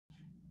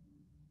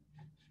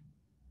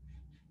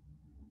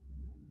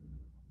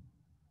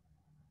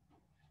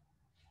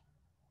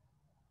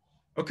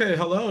Okay,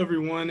 hello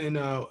everyone, and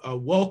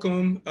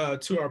welcome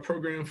to our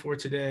program for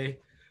today.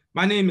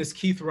 My name is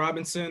Keith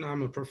Robinson.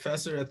 I'm a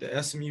professor at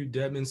the SMU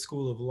Dedman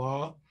School of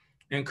Law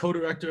and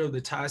co-director of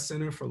the Ty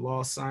Center for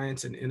Law,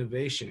 Science, and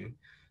Innovation.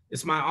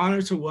 It's my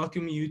honor to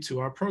welcome you to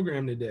our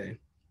program today.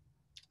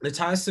 The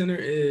Ty Center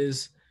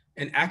is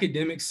an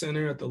academic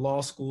center at the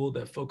law school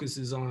that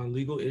focuses on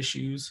legal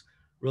issues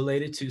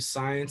related to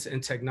science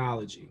and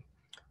technology.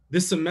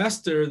 This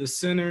semester, the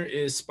center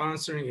is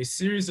sponsoring a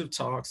series of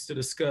talks to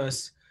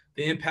discuss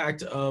the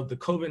impact of the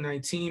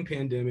COVID-19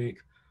 pandemic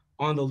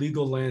on the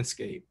legal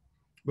landscape.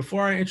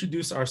 Before I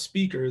introduce our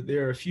speaker,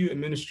 there are a few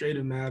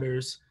administrative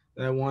matters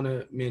that I want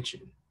to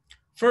mention.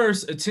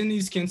 First,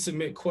 attendees can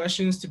submit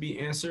questions to be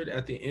answered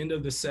at the end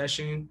of the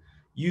session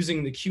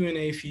using the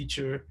Q&A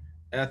feature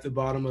at the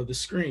bottom of the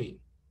screen.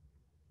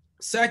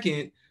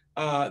 Second,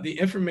 the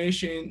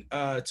information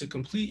to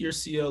complete your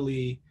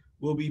CLE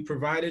will be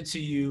provided to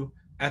you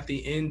at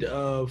the end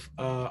of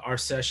our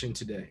session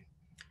today.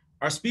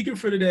 Our speaker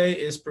for today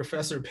is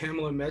Professor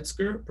Pamela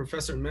Metzger.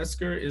 Professor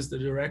Metzger is the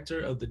director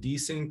of the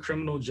Deason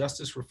Criminal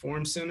Justice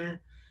Reform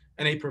Center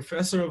and a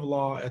professor of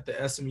law at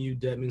the SMU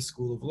Dedman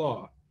School of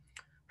Law.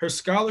 Her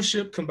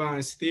scholarship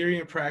combines theory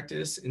and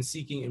practice in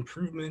seeking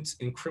improvements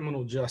in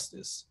criminal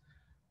justice.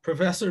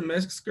 Professor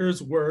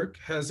Metzger's work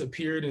has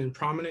appeared in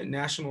prominent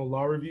national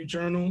law review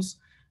journals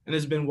and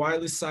has been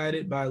widely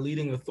cited by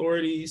leading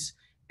authorities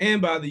and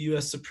by the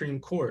U.S. Supreme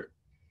Court.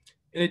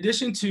 In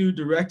addition to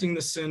directing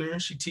the center,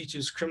 she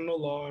teaches criminal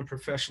law and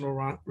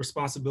professional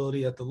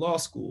responsibility at the law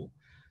school.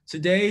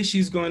 Today,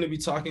 she's going to be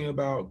talking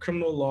about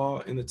criminal law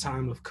in the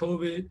time of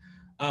COVID.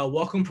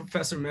 Welcome,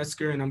 Professor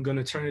Metzger, and I'm going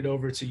to turn it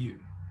over to you.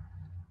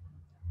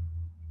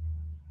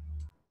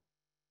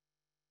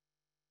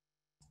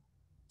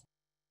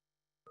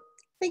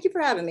 Thank you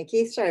for having me,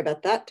 Keith. Sorry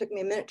about that. Took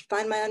me a minute to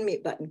find my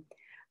unmute button.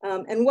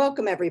 And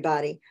welcome,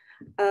 everybody.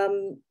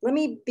 Let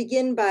me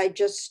begin by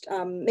just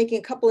making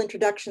a couple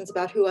introductions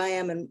about who I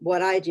am and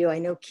what I do. I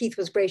know Keith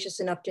was gracious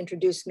enough to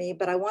introduce me,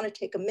 but I want to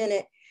take a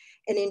minute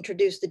and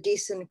introduce the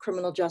Deason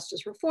Criminal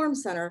Justice Reform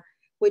Center,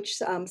 which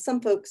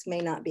some folks may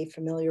not be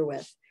familiar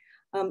with.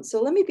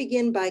 So let me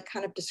begin by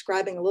kind of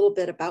describing a little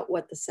bit about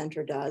what the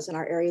center does and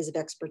our areas of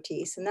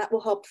expertise, and that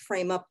will help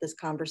frame up this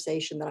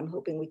conversation that I'm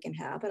hoping we can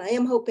have. And I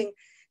am hoping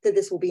that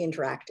this will be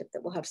interactive,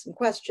 that we'll have some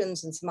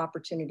questions and some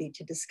opportunity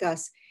to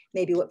discuss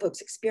maybe what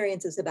folks'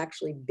 experiences have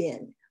actually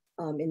been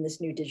in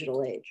this new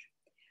digital age.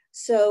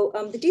 So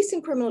the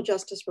Deason Criminal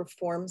Justice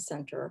Reform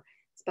Center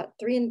is about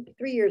 3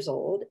 years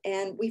old,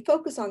 and we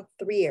focus on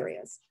 3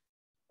 areas.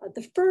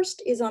 The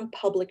first is on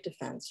public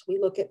defense. We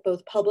look at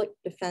both public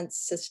defense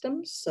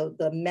systems, so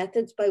the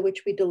methods by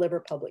which we deliver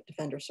public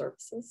defender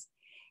services.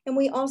 And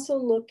we also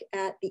look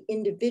at the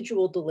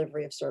individual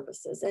delivery of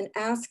services and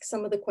ask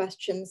some of the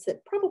questions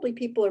that probably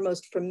people are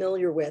most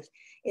familiar with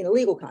in a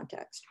legal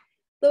context.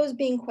 Those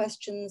being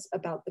questions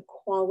about the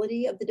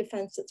quality of the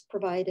defense that's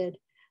provided,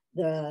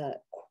 the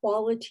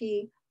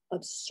quality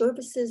of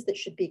services that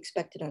should be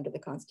expected under the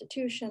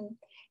Constitution,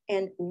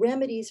 and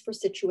remedies for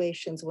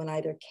situations when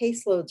either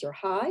caseloads are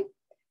high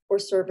or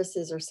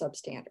services are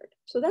substandard.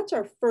 So that's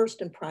our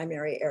first and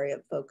primary area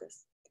of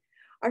focus.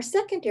 Our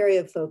second area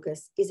of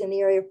focus is in the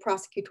area of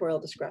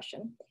prosecutorial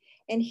discretion.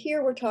 And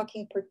here we're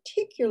talking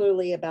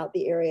particularly about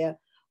the area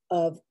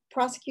of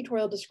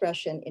prosecutorial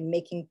discretion in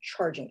making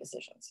charging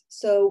decisions.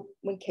 So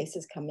when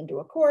cases come into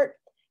a court,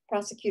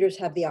 prosecutors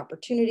have the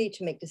opportunity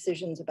to make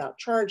decisions about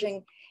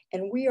charging,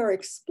 and we are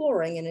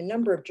exploring in a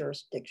number of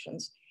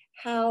jurisdictions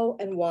how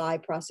and why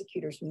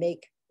prosecutors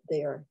make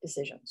their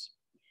decisions.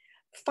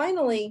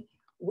 Finally,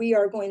 we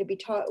are going to be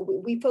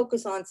we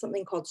focus on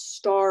something called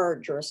STAR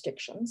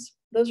jurisdictions.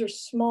 Those are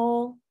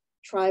small,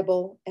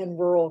 tribal, and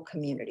rural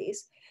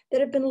communities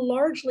that have been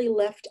largely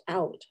left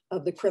out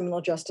of the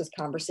criminal justice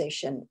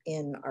conversation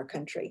in our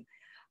country.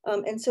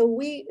 And so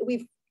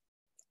we've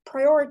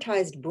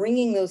prioritized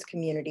bringing those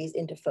communities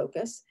into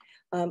focus.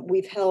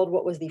 We've held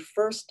what was the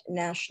first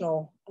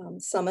national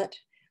summit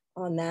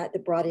on that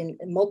brought in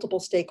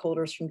multiple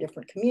stakeholders from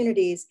different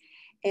communities.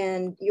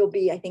 And you'll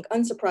be, I think,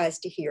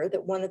 unsurprised to hear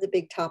that one of the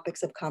big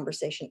topics of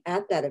conversation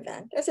at that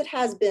event, as it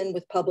has been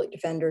with public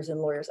defenders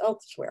and lawyers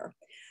elsewhere,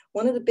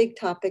 one of the big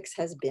topics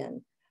has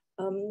been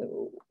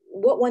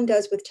what one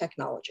does with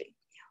technology.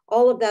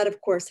 All of that, of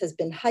course, has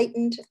been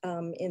heightened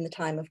in the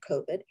time of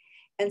COVID.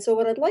 And so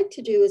what I'd like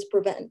to do is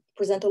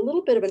present a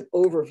little bit of an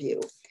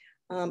overview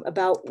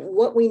about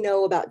what we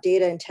know about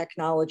data and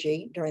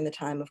technology during the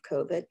time of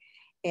COVID,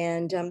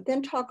 and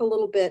then talk a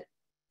little bit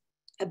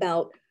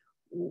about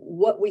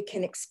what we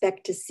can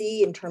expect to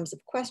see in terms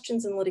of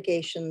questions and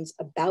litigations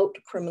about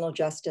criminal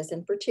justice,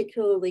 and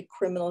particularly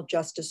criminal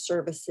justice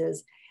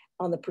services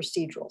on the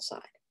procedural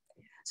side.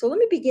 So let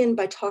me begin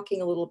by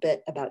talking a little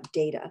bit about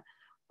data.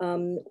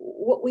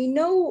 What we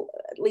know,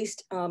 at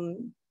least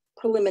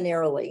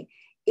preliminarily,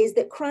 is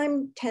that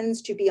crime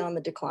tends to be on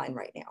the decline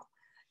right now.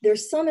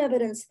 There's some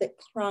evidence that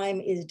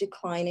crime is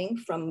declining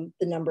from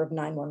the number of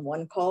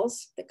 911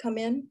 calls that come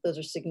in. Those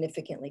are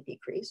significantly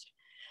decreased.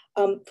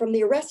 From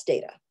the arrest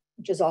data,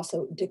 which is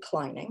also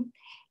declining.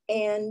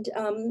 And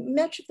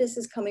much of this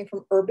is coming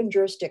from urban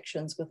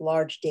jurisdictions with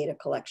large data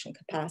collection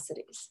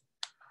capacities.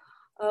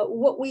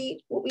 What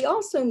we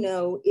also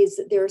know is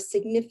that there are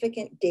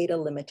significant data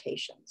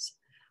limitations.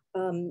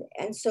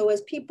 And so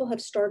as people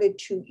have started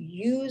to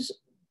use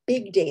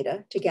big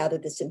data to gather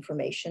this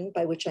information,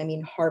 by which I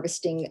mean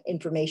harvesting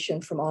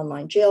information from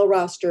online jail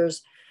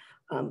rosters,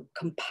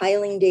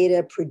 compiling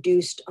data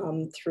produced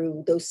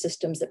through those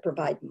systems that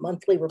provide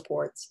monthly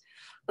reports,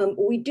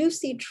 we do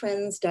see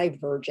trends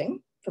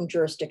diverging from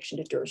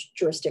jurisdiction to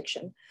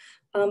jurisdiction.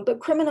 But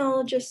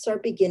criminologists are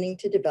beginning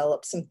to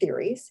develop some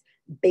theories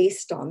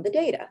based on the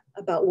data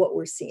about what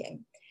we're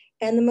seeing.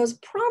 And the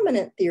most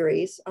prominent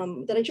theories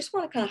that I just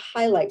want to kind of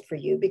highlight for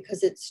you,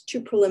 because it's too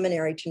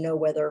preliminary to know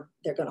whether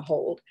they're going to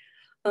hold,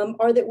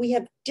 are that we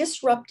have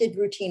disrupted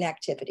routine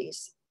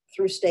activities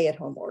through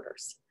stay-at-home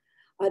orders,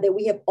 that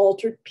we have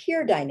altered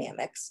peer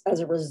dynamics as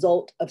a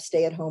result of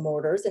stay-at-home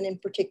orders, and in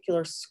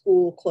particular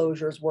school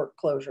closures, work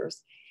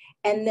closures,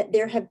 and that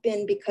there have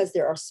been, because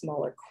there are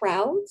smaller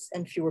crowds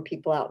and fewer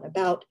people out and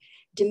about,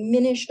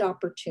 diminished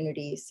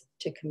opportunities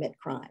to commit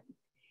crime.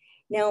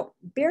 Now,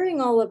 bearing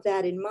all of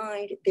that in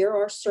mind, there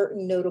are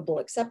certain notable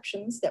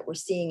exceptions that we're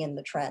seeing in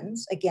the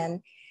trends.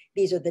 Again,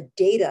 these are the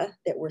data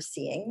that we're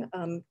seeing.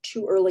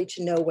 Too early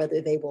to know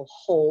whether they will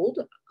hold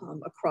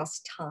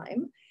across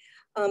time.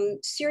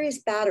 Serious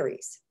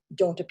batteries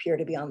don't appear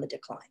to be on the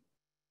decline.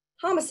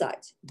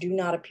 Homicides do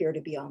not appear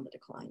to be on the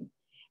decline.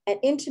 And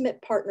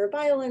intimate partner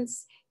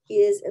violence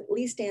is, at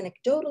least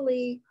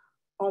anecdotally,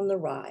 on the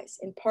rise,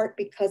 in part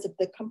because of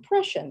the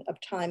compression of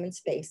time and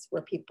space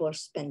where people are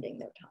spending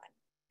their time.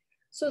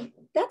 So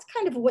that's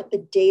kind of what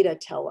the data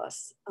tell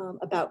us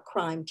about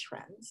crime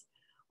trends.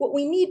 What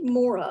we need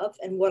more of,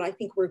 and what I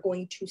think we're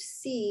going to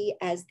see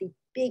as the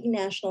big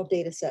national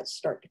data sets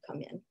start to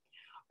come in,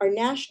 are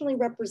nationally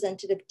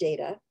representative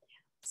data,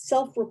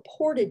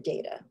 self-reported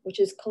data, which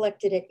is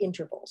collected at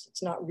intervals.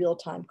 It's not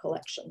real-time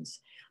collections,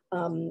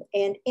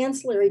 and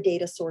ancillary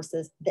data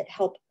sources that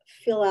help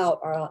fill out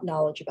our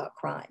knowledge about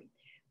crime.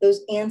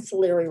 Those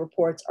ancillary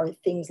reports are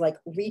things like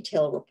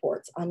retail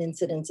reports on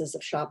incidences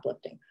of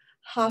shoplifting,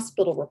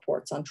 hospital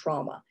reports on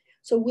trauma.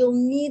 So we'll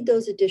need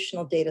those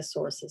additional data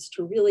sources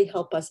to really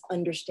help us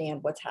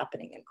understand what's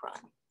happening in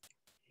crime.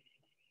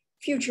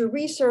 Future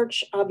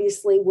research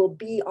obviously will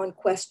be on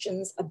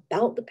questions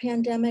about the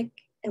pandemic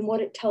and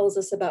what it tells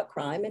us about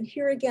crime. And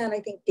here again,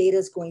 I think data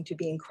is going to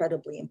be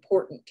incredibly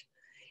important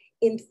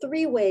in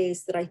three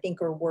ways that I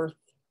think are worth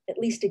at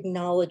least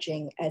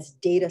acknowledging as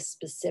data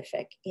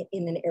specific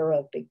in an era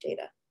of big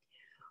data.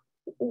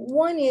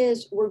 One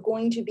is we're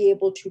going to be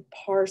able to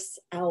parse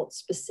out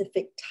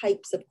specific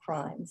types of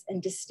crimes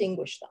and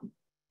distinguish them.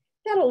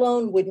 That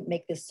alone wouldn't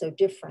make this so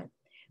different,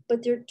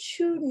 but there are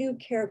two new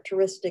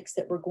characteristics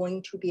that we're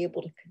going to be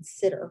able to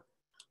consider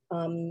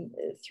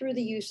through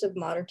the use of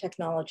modern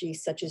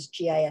technologies such as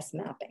GIS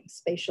mapping,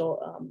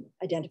 spatial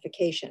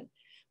identification.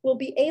 We'll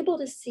be able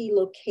to see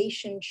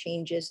location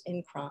changes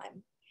in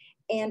crime,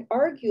 and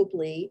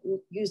arguably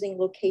using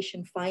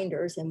location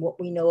finders and what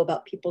we know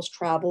about people's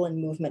travel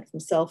and movement from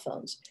cell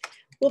phones,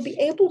 we'll be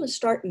able to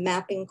start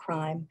mapping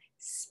crime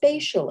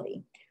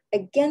spatially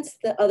against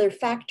the other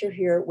factor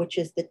here, which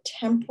is the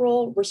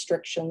temporal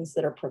restrictions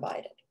that are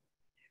provided.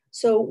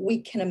 So we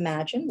can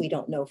imagine, we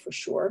don't know for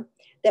sure,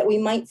 that we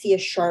might see a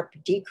sharp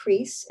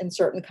decrease in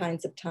certain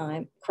kinds of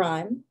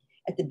crime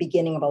at the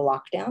beginning of a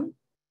lockdown.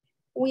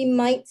 We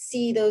might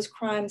see those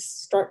crimes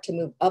start to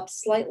move up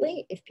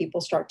slightly if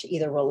people start to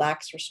either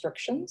relax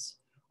restrictions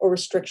or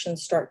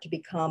restrictions start to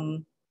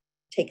become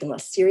taken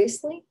less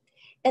seriously.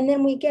 And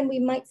then we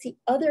might see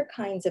other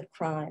kinds of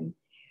crime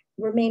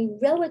remain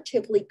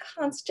relatively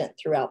constant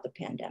throughout the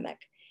pandemic.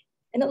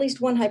 And at least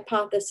one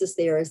hypothesis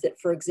there is that,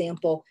 for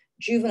example,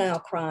 juvenile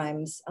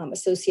crimes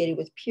associated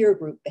with peer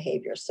group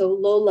behavior, so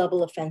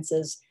low-level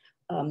offenses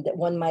that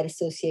one might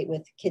associate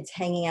with kids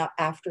hanging out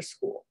after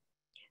school,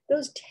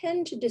 those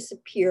tend to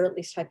disappear, at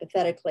least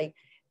hypothetically,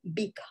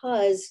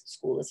 because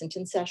school isn't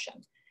in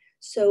session.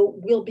 So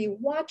we'll be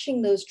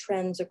watching those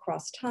trends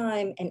across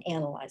time and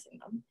analyzing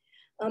them.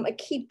 A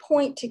key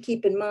point to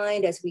keep in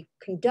mind as we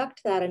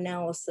conduct that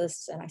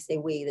analysis, and I say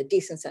we, the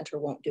Deason Center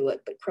won't do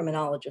it, but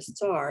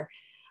criminologists are,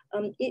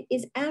 it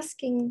is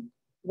asking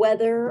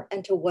whether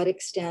and to what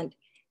extent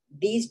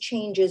these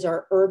changes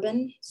are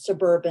urban,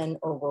 suburban,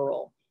 or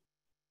rural.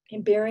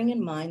 And bearing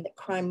in mind that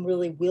crime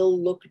really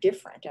will look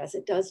different, as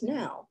it does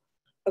now,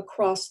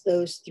 across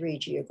those three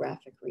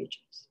geographic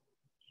regions.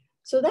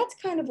 So that's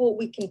kind of what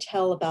we can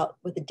tell about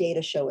what the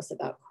data show us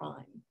about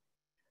crime.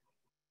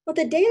 What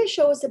the data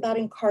show us about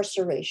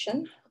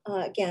incarceration,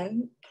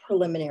 again,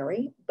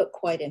 preliminary, but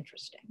quite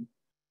interesting.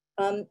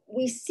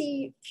 We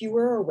see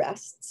fewer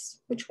arrests,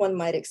 which one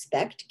might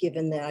expect,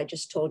 given that I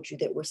just told you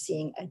that we're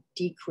seeing a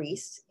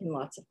decrease in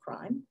lots of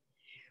crime.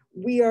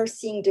 We are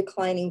seeing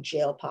declining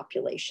jail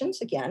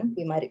populations. Again,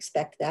 we might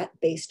expect that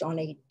based on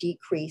a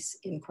decrease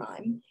in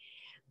crime.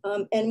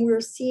 And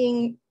we're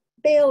seeing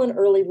bail and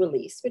early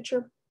release, which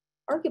are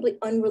arguably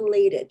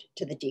unrelated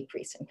to the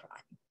decrease in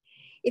crime.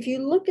 If you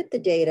look at the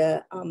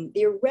data,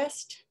 the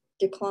arrest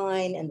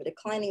decline and the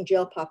declining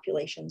jail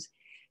populations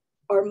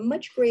are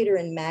much greater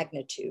in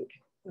magnitude.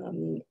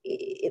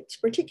 It's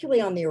particularly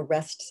on the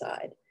arrest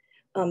side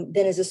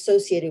than is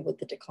associated with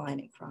the decline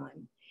in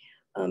crime.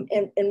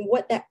 And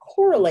what that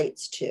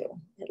correlates to,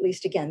 at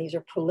least again, these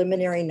are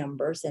preliminary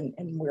numbers and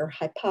we're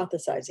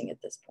hypothesizing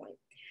at this point,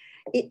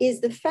 it is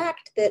the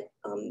fact that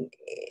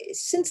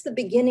since the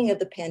beginning of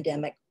the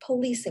pandemic,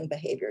 policing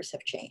behaviors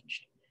have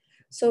changed.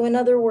 So in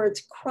other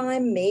words,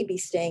 crime may be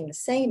staying the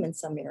same in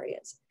some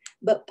areas,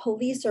 but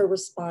police are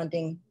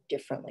responding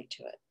differently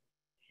to it.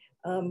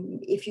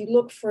 If you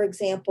look, for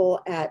example,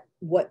 at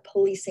what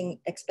policing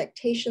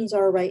expectations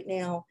are right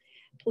now,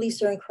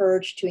 police are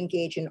encouraged to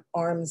engage in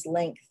arm's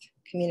length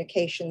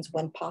communications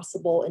when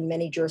possible in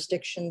many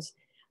jurisdictions,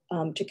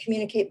 to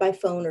communicate by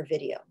phone or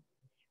video.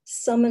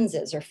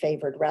 Summonses are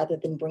favored rather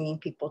than bringing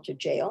people to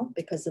jail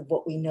because of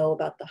what we know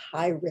about the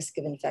high risk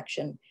of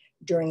infection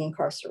during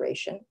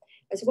incarceration,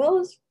 as well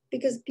as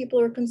because people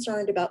are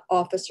concerned about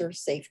officer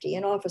safety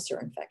and officer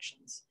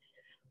infections.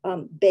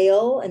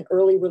 Bail and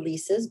early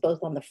releases, both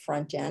on the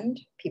front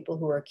end, people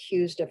who are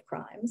accused of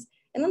crimes,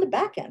 and on the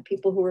back end,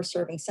 people who are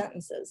serving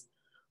sentences.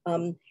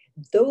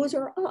 Those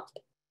are up.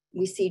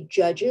 We see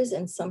judges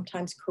and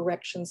sometimes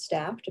corrections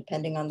staff,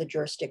 depending on the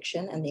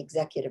jurisdiction and the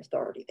executive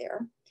authority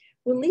there,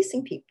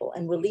 releasing people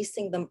and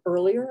releasing them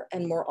earlier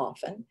and more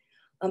often,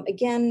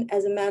 again,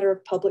 as a matter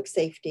of public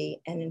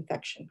safety and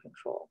infection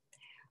control.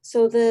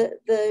 So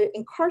the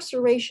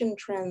incarceration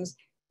trends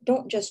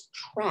don't just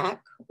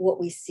track what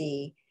we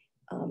see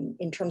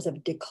in terms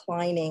of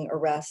declining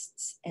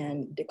arrests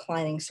and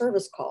declining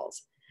service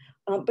calls,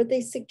 but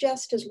they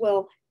suggest as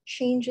well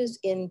changes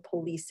in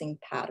policing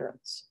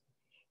patterns.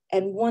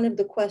 And one of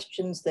the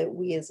questions that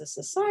we as a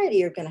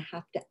society are going to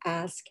have to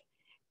ask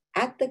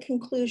at the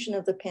conclusion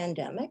of the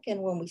pandemic,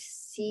 and when we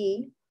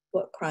see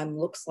what crime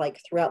looks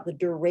like throughout the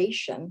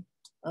duration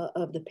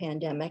of the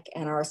pandemic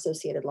and our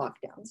associated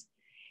lockdowns,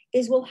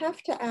 is we'll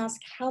have to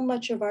ask how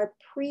much of our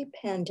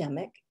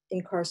pre-pandemic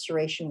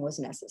incarceration was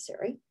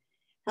necessary,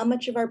 how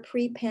much of our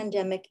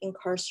pre-pandemic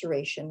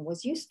incarceration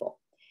was useful.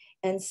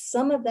 And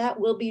some of that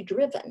will be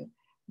driven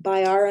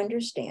by our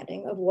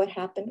understanding of what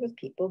happened with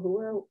people who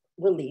were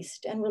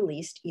released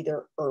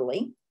either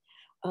early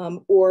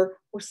or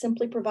were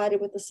simply provided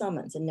with the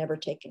summons and never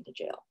taken to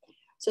jail.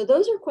 So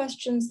those are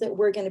questions that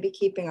we're going to be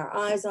keeping our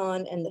eyes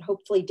on and that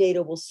hopefully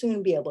data will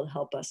soon be able to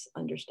help us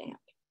understand.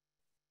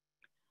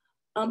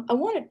 I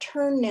want to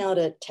turn now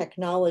to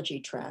technology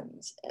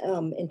trends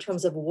in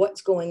terms of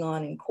what's going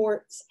on in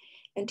courts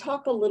and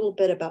talk a little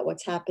bit about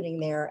what's happening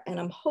there. And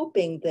I'm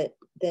hoping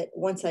that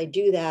once I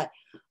do that,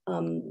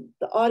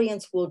 the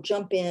audience will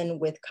jump in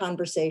with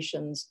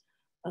conversations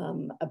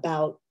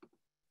about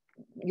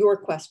your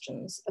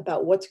questions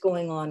about what's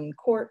going on in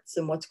courts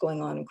and what's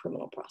going on in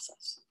criminal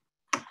process.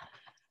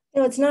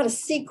 You know, it's not a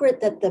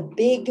secret that the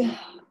big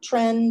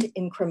trend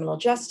in criminal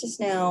justice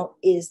now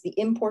is the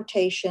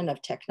importation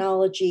of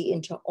technology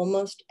into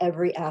almost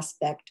every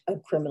aspect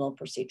of criminal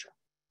procedure.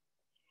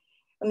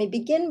 Let me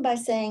begin by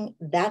saying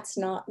that's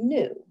not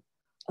new.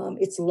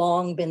 It's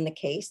long been the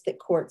case that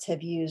courts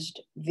have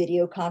used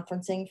video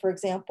conferencing, for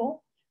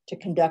example, to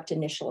conduct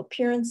initial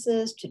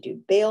appearances, to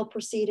do bail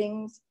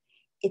proceedings.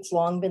 It's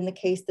long been the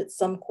case that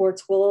some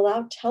courts will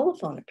allow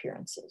telephone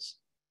appearances.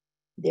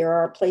 There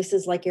are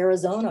places like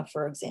Arizona,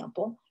 for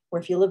example,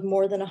 where if you live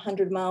more than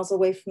 100 miles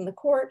away from the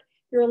court,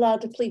 you're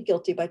allowed to plead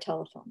guilty by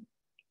telephone.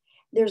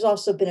 There's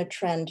also been a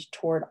trend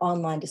toward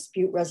online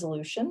dispute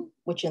resolution,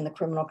 which in the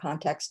criminal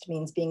context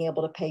means being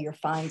able to pay your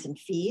fines and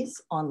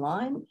fees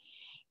online,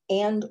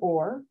 and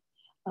or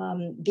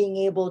being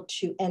able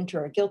to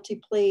enter a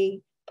guilty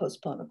plea,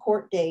 postpone a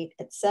court date,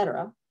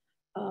 etc.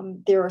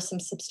 There are some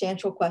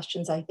substantial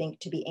questions, I think,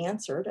 to be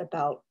answered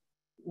about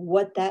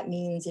what that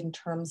means in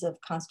terms of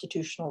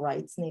constitutional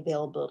rights and the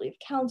availability of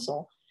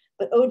counsel.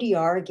 But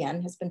ODR,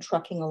 again, has been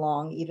trucking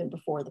along even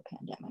before the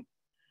pandemic.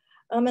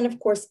 And of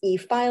course,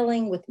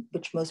 e-filing,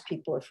 which most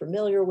people are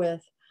familiar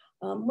with,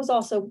 was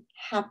also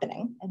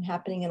happening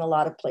in a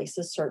lot of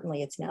places.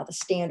 Certainly, it's now the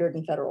standard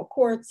in federal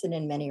courts and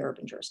in many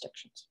urban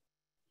jurisdictions.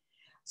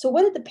 So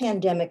what did the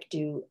pandemic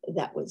do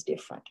that was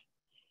different?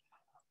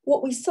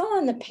 What we saw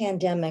in the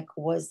pandemic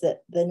was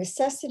that the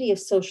necessity of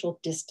social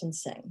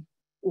distancing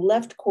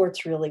left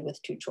courts really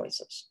with two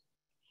choices.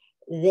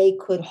 They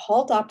could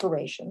halt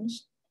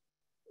operations,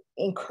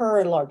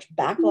 incur a large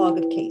backlog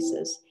of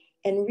cases,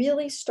 and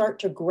really start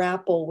to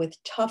grapple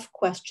with tough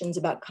questions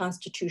about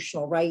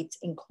constitutional rights,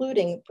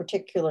 including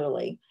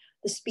particularly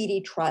the speedy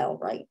trial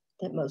right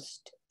that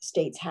most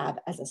states have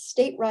as a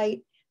state right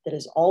that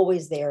is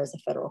always there as a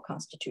federal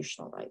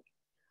constitutional right.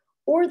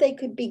 Or they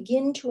could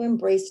begin to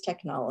embrace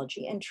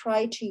technology and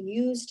try to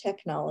use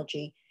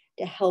technology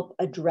to help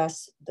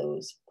address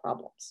those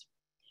problems.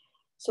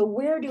 So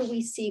where do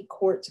we see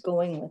courts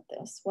going with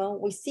this? Well,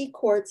 we see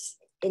courts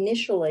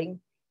initially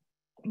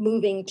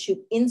moving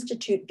to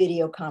institute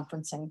video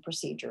conferencing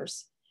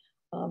procedures,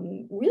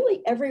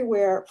 really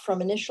everywhere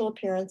from initial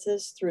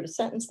appearances through to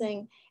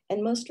sentencing,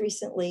 and most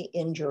recently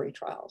in jury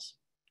trials,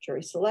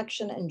 jury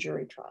selection and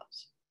jury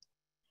trials.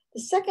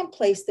 The second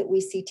place that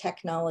we see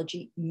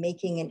technology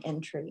making an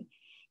entry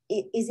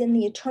is in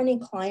the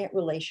attorney-client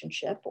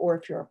relationship, or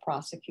if you're a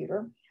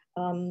prosecutor,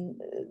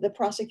 the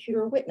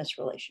prosecutor-witness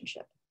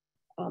relationship.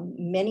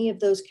 Many of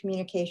those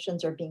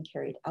communications are being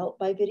carried out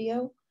by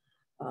video.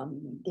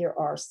 There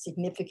are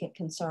significant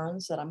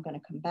concerns that I'm going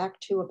to come back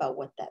to about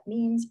what that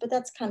means, but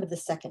that's kind of the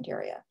second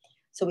area.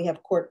 So we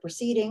have court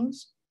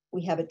proceedings,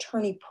 we have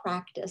attorney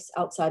practice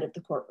outside of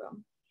the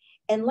courtroom.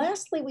 And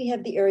lastly, we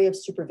have the area of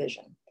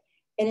supervision.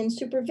 And in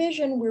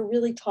supervision, we're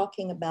really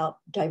talking about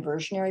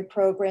diversionary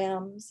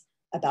programs,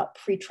 about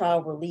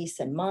pretrial release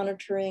and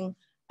monitoring,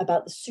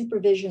 about the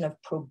supervision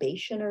of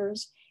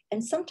probationers,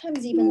 and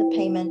sometimes even the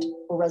payment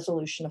or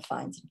resolution of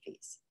fines and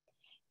fees.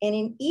 And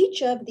in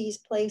each of these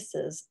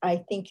places,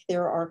 I think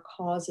there are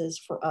causes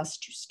for us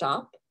to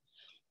stop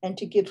and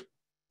to give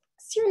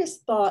serious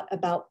thought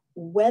about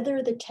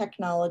whether the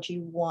technology,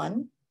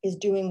 one, is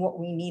doing what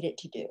we need it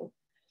to do,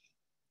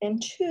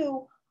 and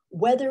two,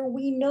 whether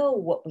we know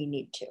what we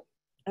need to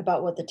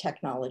about what the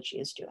technology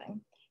is doing.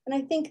 And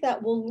I think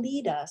that will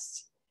lead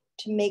us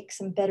to make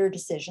some better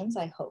decisions,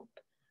 I hope,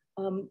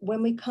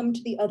 when we come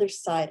to the other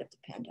side of the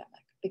pandemic,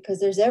 because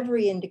there's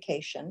every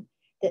indication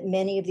that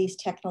many of these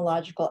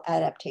technological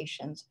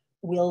adaptations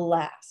will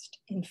last.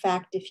 In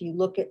fact, if you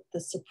look at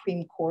the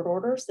Supreme Court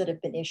orders that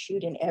have been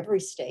issued in every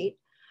state,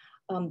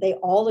 they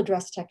all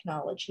address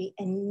technology,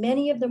 and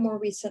many of the more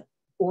recent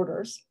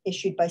orders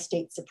issued by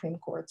state Supreme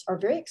Courts are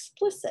very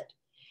explicit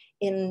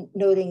in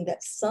noting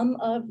that some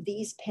of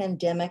these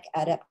pandemic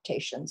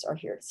adaptations are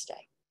here to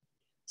stay.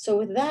 So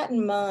with that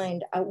in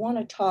mind, I want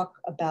to talk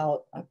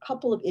about a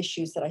couple of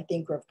issues that I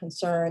think are of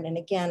concern. And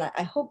again,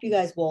 I hope you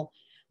guys will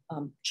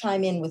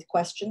chime in with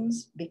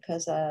questions,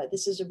 because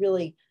this is a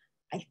really,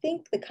 I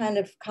think, the kind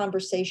of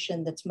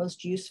conversation that's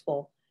most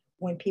useful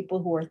when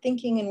people who are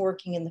thinking and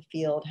working in the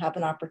field have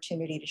an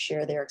opportunity to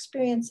share their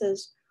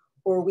experiences,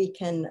 or we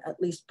can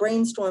at least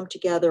brainstorm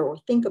together or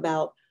think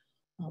about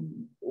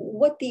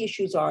what the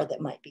issues are that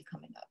might be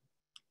coming up.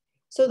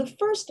 So the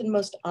first and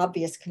most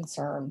obvious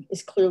concern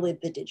is clearly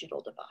the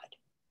digital divide.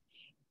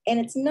 And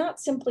it's not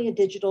simply a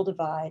digital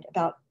divide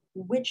about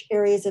which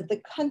areas of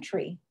the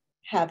country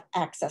have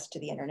access to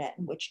the internet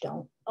and which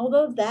don't,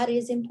 although that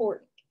is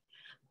important.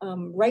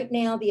 Right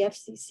now, the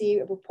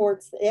FCC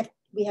reports that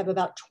we have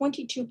about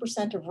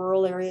 22% of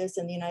rural areas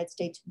in the United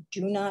States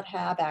do not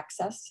have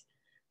access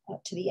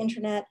to the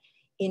internet.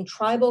 In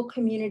tribal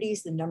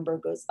communities, the number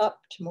goes up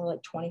to more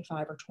like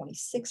 25 or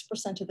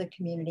 26% of the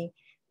community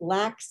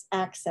lacks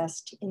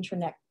access to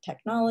internet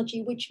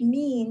technology, which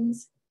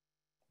means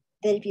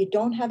that if you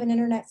don't have an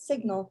internet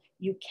signal,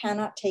 you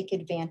cannot take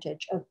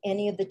advantage of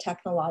any of the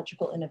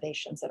technological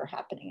innovations that are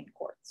happening in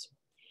courts.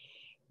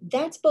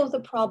 That's both a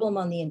problem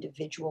on the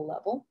individual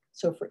level,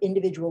 so for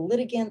individual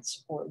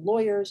litigants or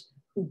lawyers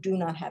who do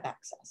not have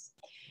access.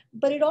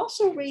 But it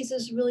also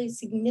raises really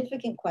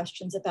significant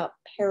questions about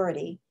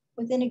parity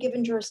within a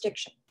given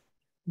jurisdiction.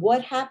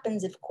 What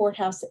happens if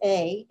courthouse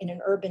A in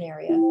an urban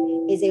area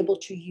is able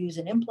to use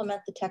and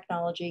implement the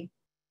technology?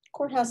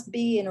 Courthouse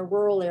B in a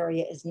rural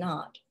area is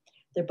not.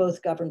 They're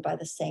both governed by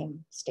the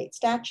same state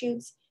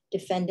statutes.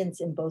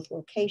 Defendants in both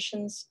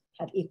locations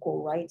have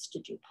equal rights to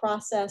due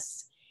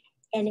process.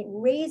 And it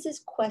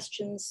raises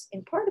questions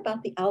in part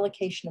about the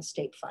allocation of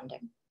state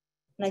funding.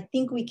 And I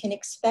think we can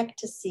expect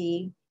to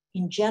see,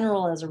 in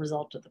general, as a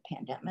result of the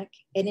pandemic,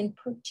 and in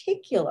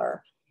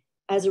particular,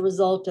 as a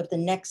result of the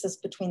nexus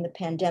between the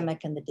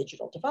pandemic and the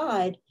digital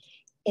divide,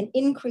 an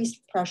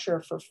increased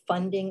pressure for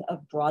funding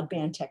of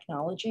broadband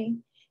technology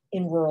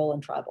in rural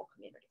and tribal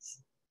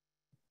communities.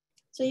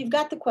 So you've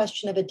got the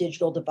question of a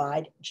digital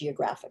divide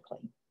geographically.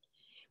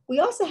 We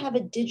also have a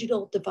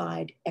digital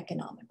divide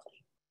economically.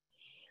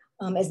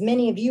 As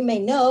many of you may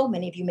know,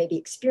 many of you may be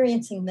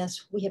experiencing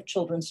this, we have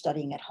children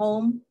studying at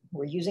home.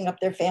 We're using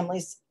up their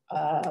family's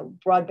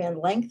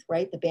broadband length,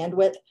 right, the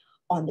bandwidth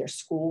on their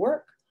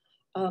schoolwork.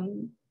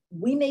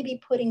 We may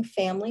be putting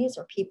families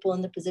or people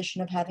in the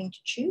position of having to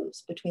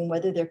choose between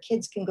whether their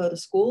kids can go to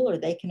school or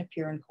they can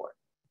appear in court.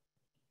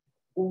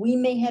 We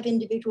may have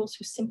individuals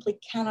who simply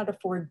cannot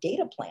afford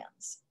data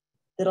plans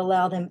that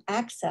allow them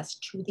access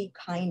to the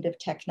kind of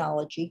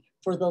technology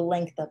for the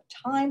length of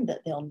time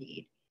that they'll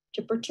need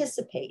to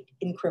participate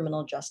in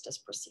criminal justice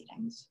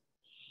proceedings.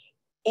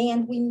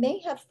 And we may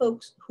have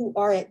folks who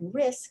are at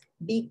risk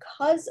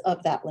because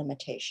of that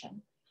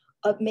limitation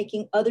of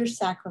making other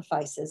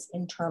sacrifices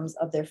in terms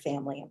of their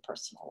family and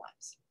personal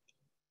lives.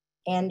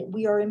 And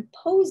we are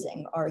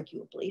imposing,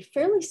 arguably,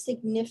 fairly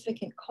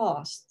significant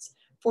costs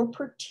for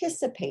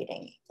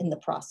participating in the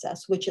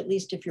process, which, at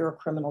least if you're a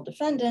criminal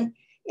defendant,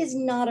 is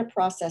not a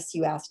process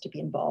you asked to be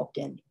involved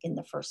in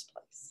the first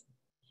place.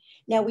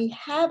 Now, we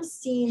have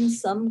seen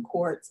some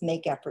courts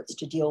make efforts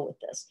to deal with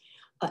this.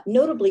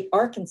 Notably,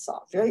 Arkansas,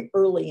 very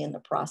early in the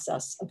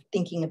process of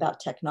thinking about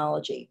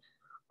technology.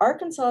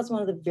 Arkansas is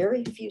one of the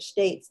very few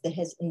states that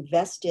has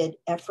invested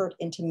effort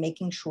into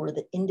making sure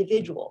that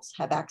individuals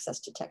have access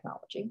to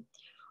technology.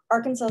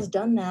 Arkansas has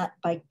done that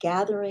by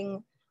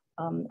gathering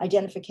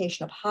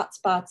identification of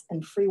hotspots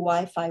and free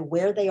Wi-Fi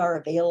where they are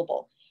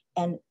available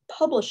and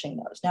publishing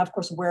those. Now, of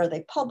course, where are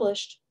they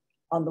published?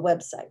 On the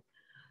website.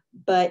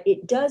 But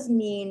it does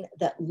mean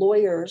that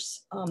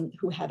lawyers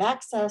who have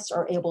access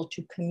are able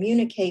to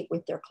communicate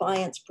with their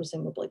clients,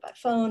 presumably by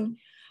phone,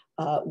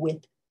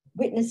 with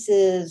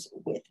witnesses,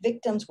 with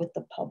victims, with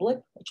the public,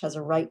 which has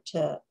a right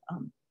to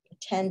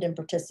attend and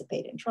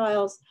participate in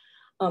trials,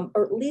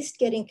 or at least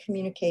getting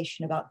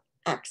communication about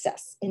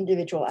access,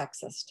 individual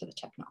access to the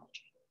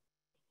technology.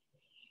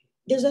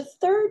 There's a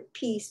third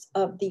piece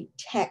of the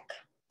tech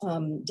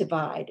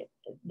divide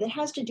that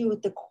has to do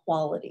with the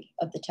quality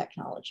of the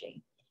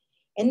technology.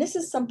 And this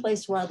is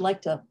someplace where I'd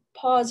like to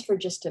pause for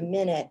just a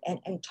minute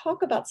and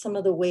talk about some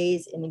of the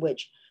ways in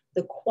which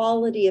the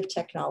quality of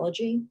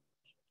technology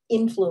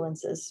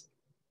influences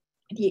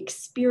the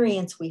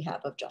experience we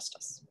have of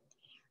justice.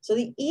 So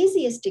the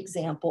easiest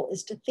example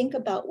is to think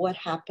about what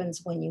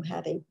happens when you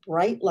have a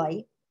bright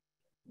light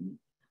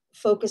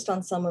focused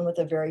on someone with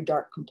a very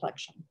dark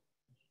complexion.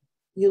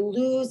 You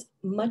lose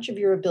much of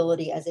your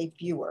ability as a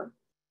viewer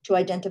to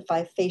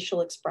identify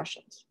facial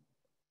expressions.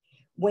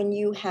 When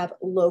you have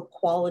low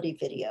quality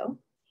video,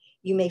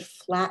 you may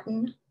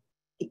flatten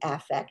the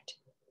affect.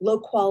 Low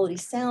quality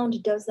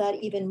sound does that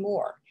even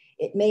more.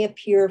 It may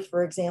appear,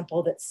 for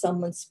example, that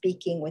someone's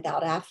speaking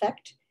without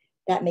affect.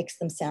 That makes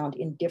them sound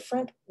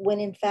indifferent, when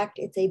in fact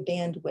it's a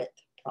bandwidth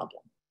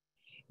problem.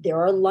 There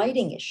are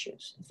lighting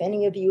issues. If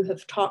any of you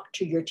have talked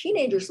to your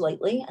teenagers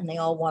lately and they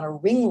all want a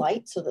ring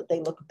light so that they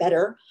look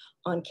better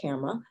on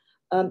camera,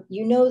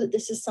 you know that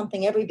this is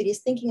something everybody's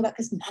thinking about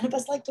because none of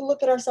us like to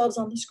look at ourselves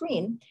on the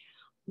screen.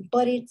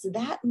 But it's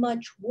that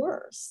much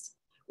worse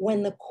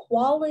when the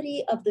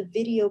quality of the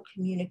video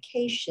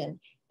communication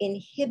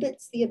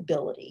inhibits the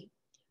ability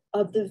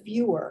of the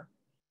viewer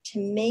to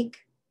make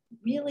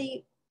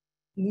really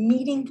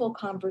meaningful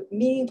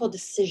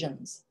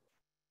decisions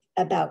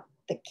about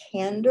the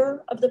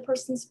candor of the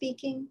person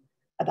speaking,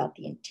 about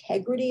the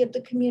integrity of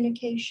the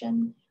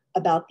communication,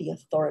 about the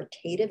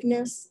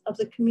authoritativeness of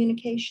the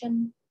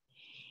communication.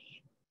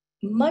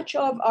 Much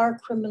of our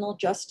criminal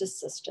justice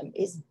system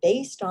is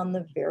based on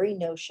the very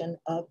notion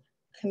of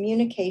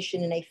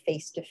communication in a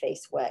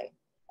face-to-face way.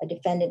 A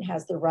defendant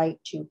has the right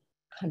to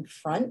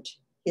confront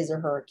his or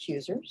her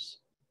accusers.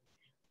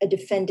 A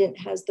defendant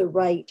has the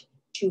right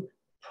to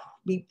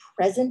be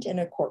present in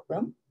a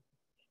courtroom.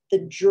 The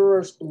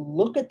jurors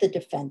look at the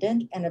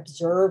defendant and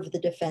observe the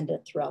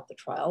defendant throughout the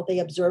trial. They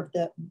observe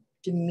the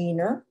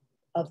demeanor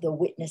of the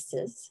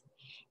witnesses.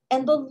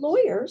 And the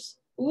lawyers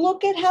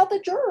look at how the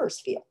jurors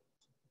feel.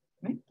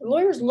 Right? The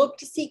lawyers look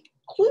to seek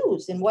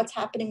clues in what's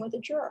happening with a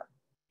juror.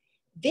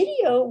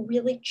 Video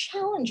really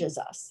challenges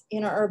us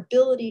in our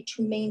ability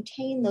to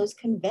maintain those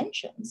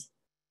conventions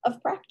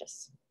of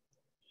practice.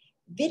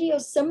 Video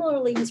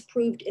similarly has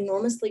proved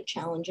enormously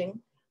challenging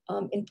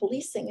in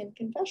policing and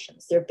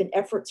confessions. There have been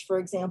efforts, for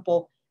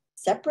example,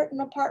 separate and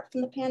apart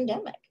from the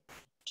pandemic,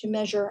 to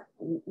measure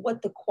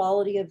what the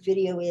quality of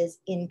video is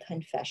in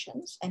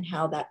confessions and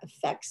how that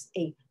affects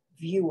a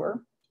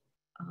viewer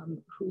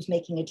who's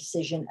making a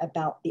decision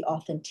about the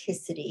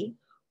authenticity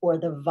or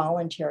the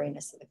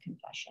voluntariness of the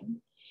confession.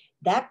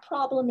 That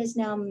problem is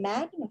now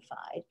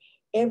magnified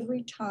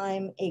every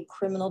time a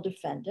criminal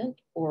defendant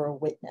or a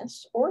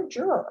witness or a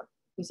juror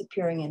who's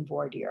appearing in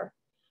voir dire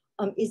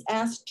is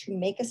asked to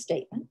make a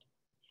statement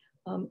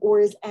or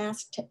is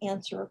asked to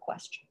answer a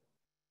question.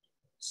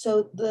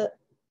 So the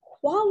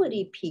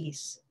quality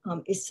piece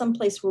is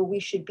someplace where we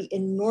should be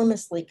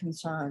enormously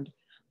concerned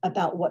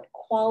about what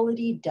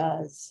quality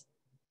does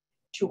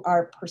to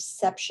our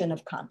perception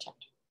of content.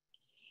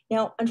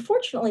 Now,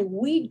 unfortunately,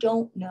 we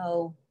don't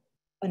know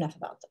enough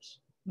about this.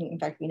 In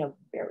fact, we know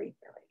very,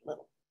 very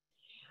little.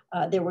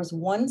 There was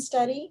one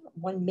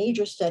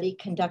major study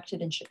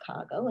conducted in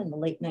Chicago in the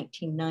late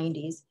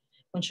 1990s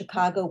when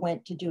Chicago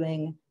went to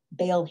doing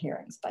bail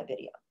hearings by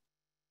video.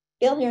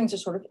 Bail hearings are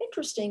sort of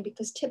interesting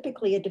because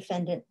typically a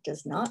defendant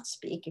does not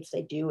speak. If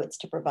they do, it's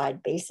to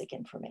provide basic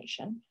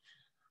information.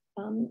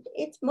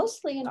 It's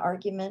mostly an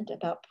argument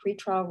about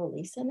pretrial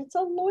release, and it's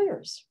a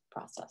lawyer's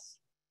process.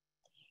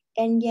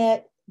 And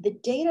yet the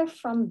data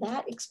from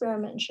that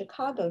experiment in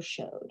Chicago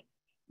showed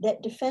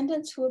that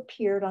defendants who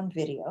appeared on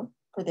video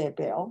for their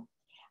bail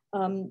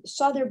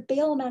saw their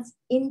bail amounts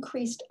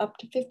increased up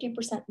to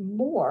 50%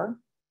 more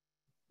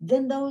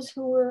than those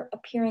who were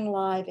appearing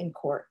live in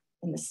court,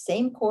 in the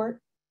same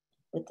court,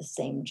 with the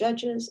same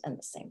judges and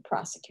the same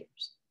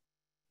prosecutors.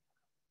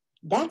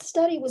 That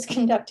study was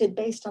conducted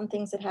based on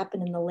things that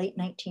happened in the late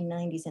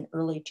 1990s and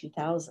early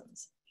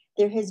 2000s.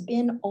 There has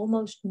been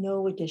almost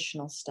no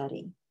additional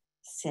study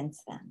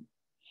since then.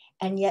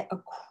 And yet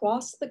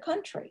across the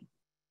country,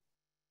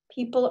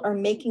 people are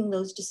making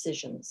those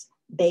decisions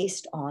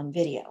based on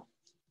video.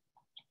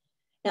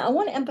 Now, I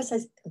want to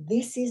emphasize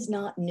this is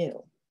not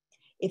new.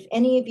 If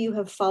any of you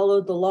have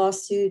followed the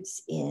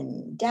lawsuits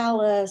in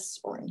Dallas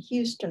or in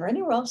Houston or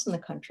anywhere else in the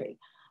country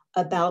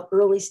about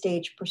early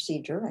stage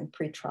procedure and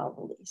pretrial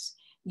release,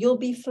 you'll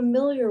be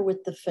familiar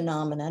with the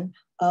phenomenon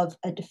of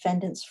a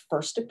defendant's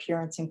first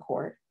appearance in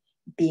court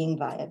being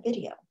via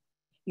video.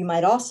 You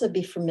might also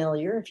be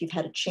familiar, if you've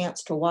had a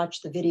chance to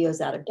watch the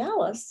videos out of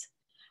Dallas,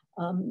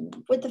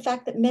 with the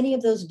fact that many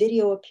of those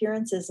video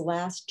appearances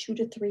last 2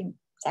 to 3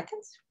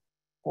 seconds,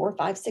 4,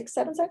 5, 6,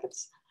 7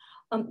 seconds.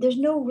 There's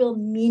no real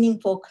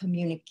meaningful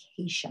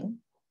communication.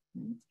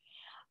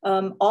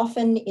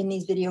 Often in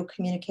these video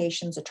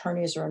communications,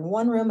 attorneys are in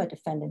one room, a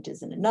defendant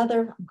is in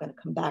another. I'm going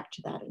to come back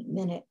to that in a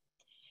minute.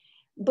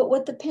 But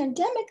what the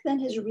pandemic then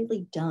has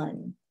really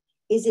done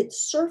is it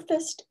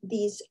surfaced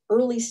these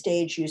early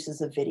stage uses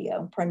of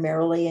video,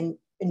 primarily in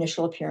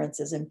initial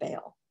appearances and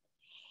bail,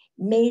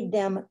 made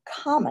them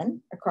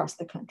common across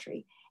the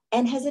country,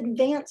 and has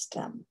advanced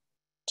them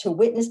to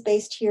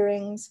witness-based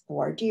hearings,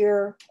 voir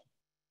dire,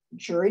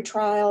 jury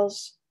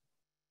trials,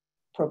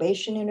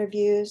 probation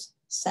interviews,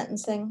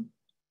 sentencing.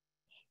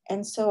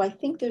 And so I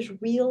think there's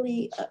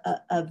really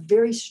a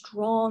very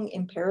strong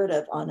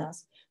imperative on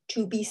us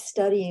to be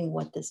studying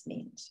what this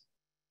means.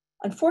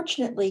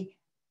 Unfortunately,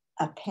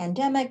 a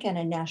pandemic and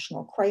a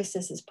national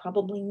crisis is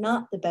probably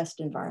not the best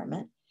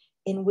environment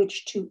in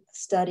which to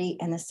study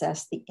and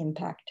assess the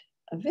impact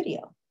of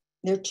video.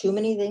 There are too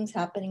many things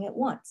happening at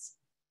once.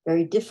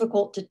 Very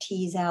difficult to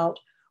tease out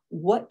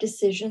what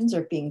decisions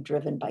are being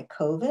driven by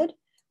COVID,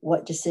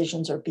 what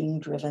decisions are being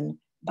driven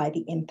by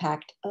the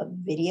impact of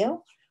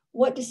video,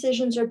 what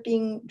decisions are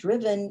being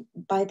driven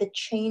by the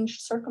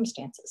changed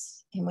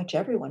circumstances in which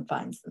everyone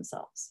finds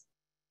themselves.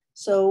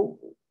 So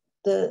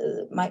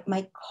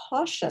my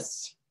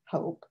cautious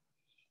hope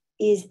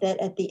is that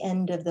at the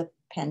end of the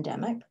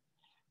pandemic,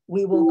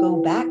 we will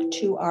go back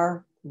to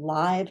our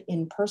live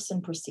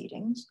in-person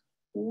proceedings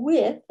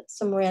with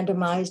some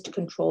randomized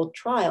controlled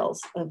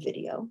trials of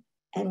video,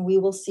 and we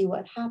will see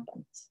what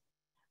happens.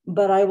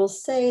 But I will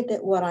say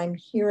that what I'm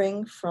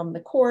hearing from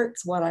the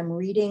courts, what I'm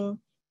reading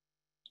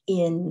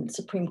in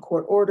Supreme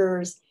Court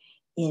orders,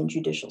 in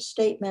judicial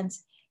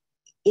statements,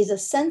 is a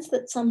sense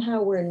that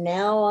somehow we're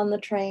now on the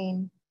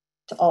train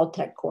to all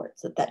tech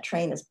courts, that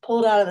train is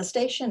pulled out of the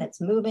station, it's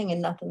moving,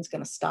 and nothing's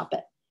going to stop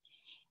it.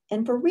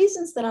 And for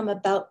reasons that I'm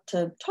about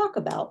to talk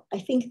about, I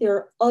think there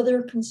are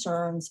other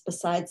concerns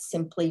besides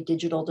simply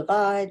digital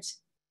divides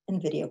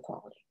and video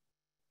quality.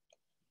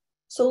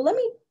 So let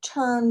me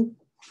turn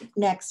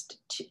next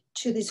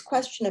to this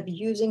question of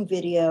using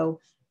video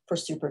for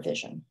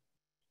supervision.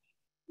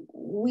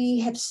 We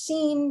have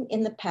seen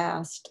in the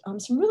past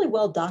some really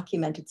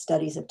well-documented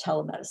studies of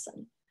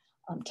telemedicine.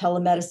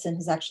 Telemedicine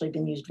has actually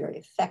been used very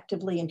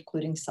effectively,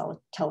 including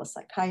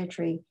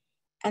telepsychiatry.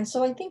 And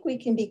so I think we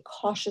can be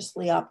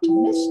cautiously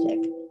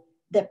optimistic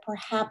that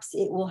perhaps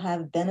it will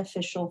have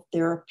beneficial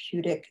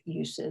therapeutic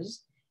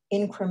uses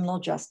in criminal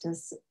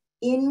justice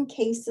in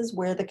cases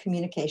where the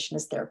communication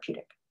is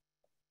therapeutic.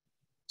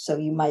 So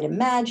you might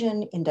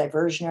imagine in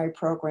diversionary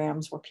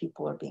programs where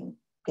people are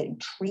getting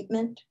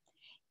treatment,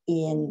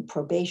 in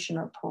probation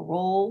or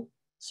parole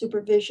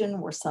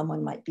supervision where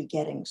someone might be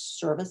getting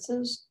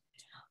services.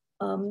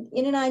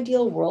 In an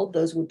ideal world,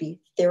 those would be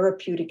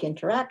therapeutic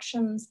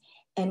interactions,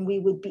 and we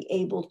would be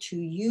able to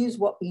use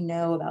what we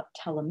know about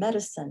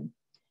telemedicine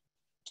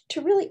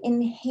to really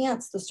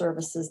enhance the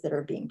services that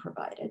are being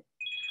provided.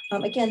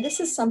 Again, this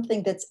is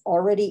something that's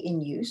already in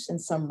use in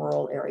some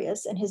rural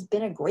areas and has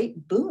been a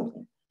great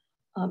boon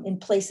in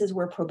places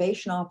where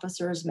probation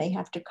officers may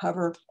have to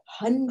cover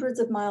hundreds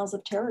of miles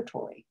of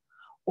territory,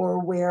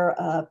 or where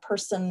a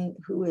person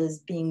who is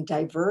being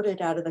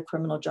diverted out of the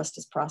criminal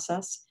justice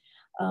process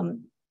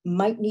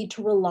might need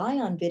to rely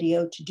on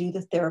video to do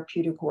the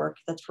therapeutic work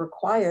that's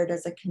required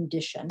as a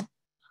condition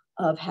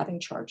of having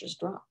charges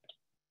dropped.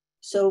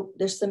 So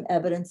there's some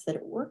evidence that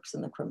it works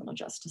in the criminal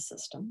justice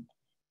system.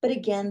 But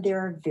again, there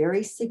are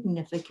very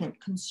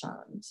significant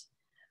concerns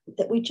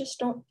that we just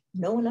don't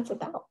know enough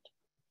about.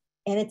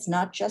 And it's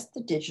not just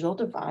the digital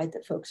divide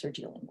that folks are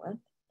dealing with.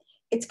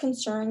 It's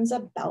concerns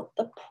about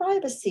the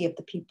privacy of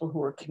the people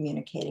who are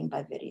communicating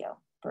by video,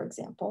 for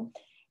example,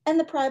 and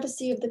the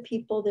privacy of the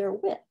people they're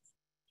with.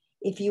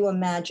 If you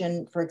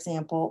imagine, for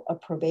example, a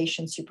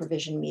probation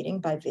supervision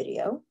meeting by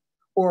video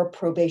or a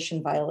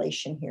probation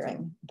violation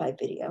hearing by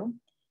video,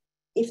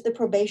 if the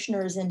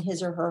probationer is in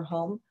his or her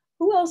home,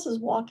 who else is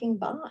walking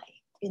by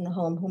in the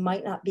home who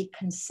might not be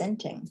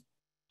consenting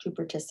to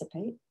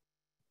participate?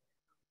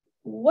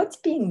 What's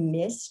being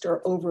missed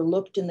or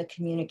overlooked in the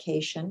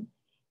communication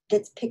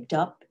that's picked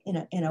up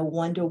in a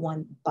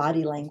one-to-one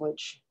body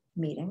language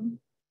meeting?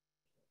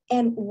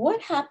 And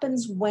what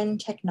happens when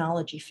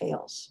technology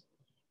fails?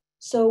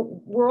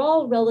 So we're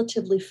all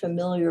relatively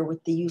familiar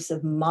with the use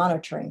of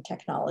monitoring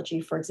technology,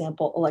 for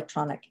example,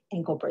 electronic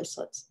ankle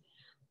bracelets.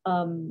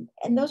 And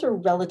those are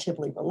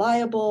relatively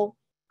reliable.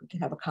 We can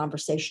have a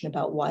conversation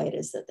about why it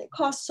is that they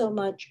cost so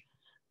much,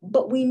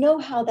 but we know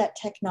how that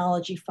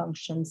technology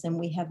functions, and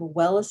we have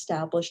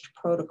well-established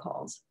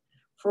protocols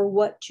for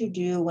what to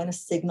do when a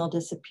signal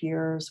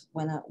disappears,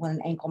 when an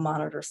ankle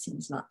monitor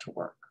seems not to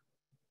work.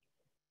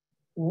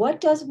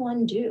 What does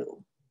one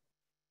do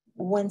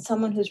when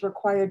someone who's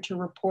required to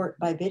report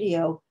by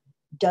video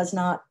does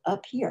not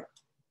appear?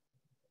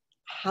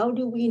 How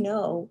do we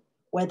know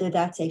whether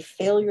that's a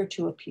failure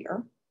to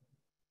appear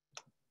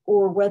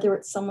or whether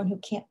it's someone who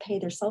can't pay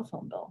their cell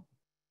phone bill?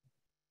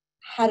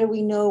 How do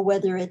we know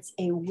whether it's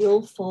a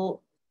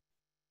willful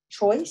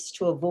choice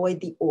to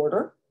avoid the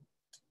order,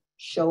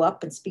 show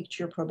up and speak to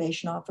your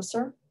probation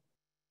officer,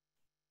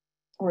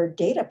 or a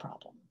data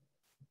problem?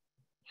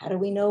 How do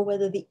we know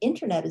whether the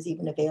internet is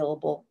even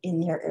available in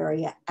their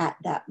area at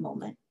that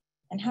moment?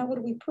 And how would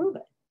we prove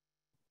it?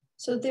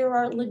 So there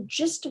are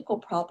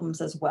logistical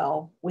problems as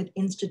well with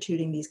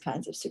instituting these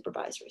kinds of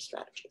supervisory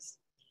strategies.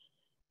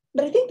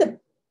 But I think the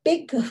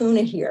big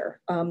kahuna here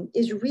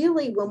is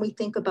really when we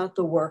think about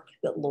the work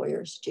that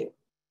lawyers do.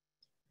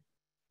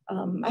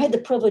 I had the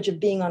privilege of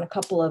being on a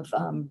couple of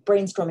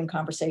brainstorming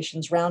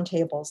conversations,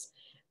 roundtables,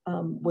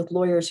 with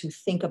lawyers who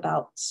think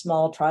about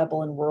small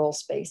tribal and rural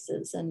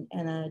spaces. And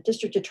a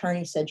district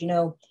attorney said, you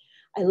know,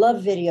 I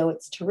love video,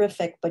 it's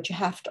terrific, but you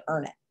have to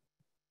earn it.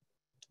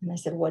 And I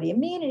said, what do you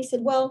mean? And he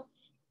said, well,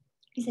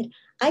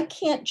 I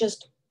can't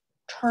just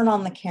turn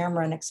on the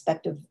camera and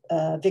expect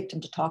a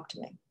victim to talk to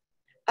me.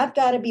 I've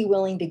got to be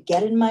willing to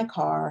get in my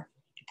car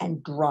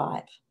and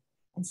drive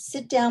and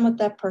sit down with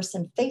that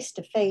person face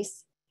to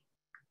face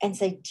and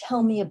say,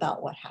 tell me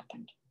about what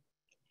happened.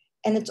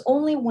 And it's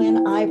only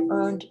when I've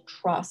earned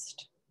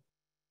trust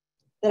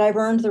that I've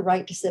earned the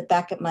right to sit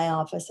back at my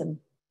office and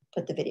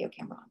put the video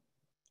camera on.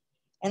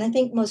 And I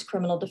think most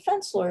criminal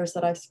defense lawyers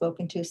that I've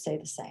spoken to say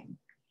the same,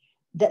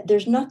 that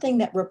there's nothing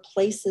that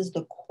replaces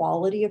the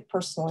quality of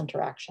personal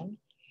interaction,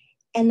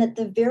 and that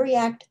the very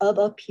act of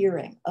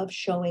appearing, of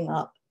showing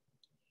up,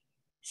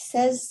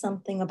 says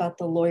something about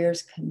the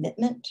lawyer's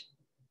commitment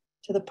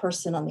to the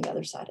person on the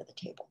other side of the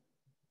table.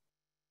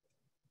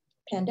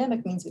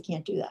 Pandemic means we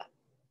can't do that.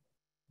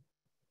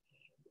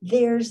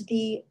 There's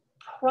the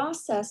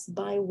process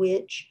by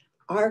which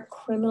our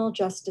criminal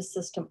justice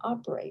system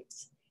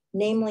operates,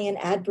 namely an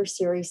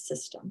adversary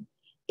system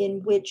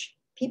in which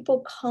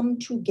people come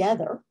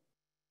together,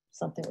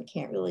 something we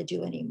can't really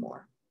do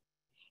anymore,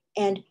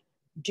 and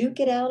duke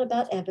it out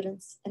about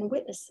evidence and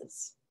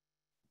witnesses.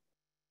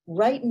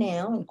 Right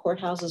now, in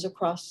courthouses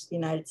across the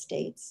United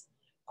States,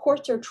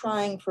 courts are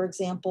trying, for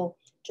example,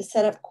 to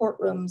set up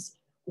courtrooms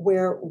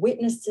where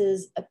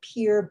witnesses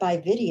appear by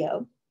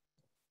video,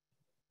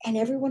 and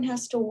everyone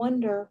has to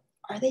wonder,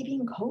 are they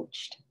being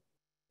coached?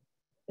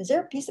 Is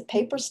there a piece of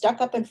paper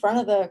stuck up in front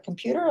of the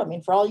computer? I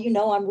mean, for all you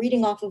know, I'm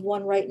reading off of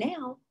one right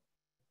now.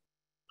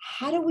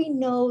 How do we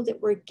know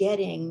that we're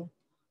getting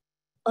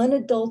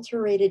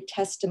unadulterated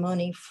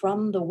testimony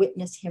from the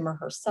witness, him or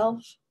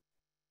herself,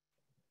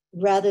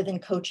 rather than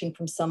coaching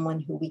from someone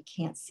who we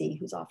can't see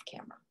who's off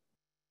camera?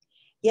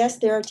 Yes,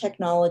 there are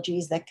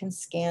technologies that can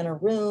scan a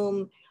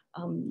room.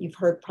 You've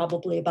heard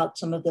probably about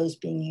some of those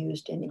being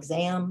used in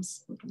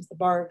exams, sometimes the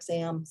bar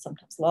exam,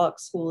 sometimes law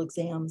school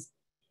exams,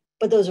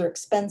 but those are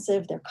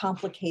expensive, they're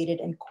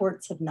complicated, and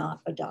courts have not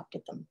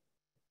adopted them.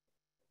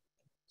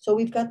 So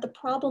we've got the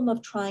problem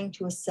of trying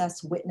to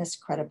assess witness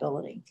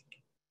credibility.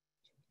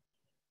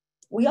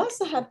 We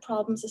also have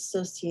problems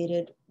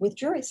associated with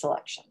jury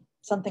selection,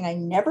 something I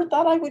never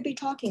thought I would be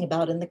talking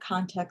about in the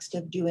context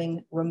of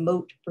doing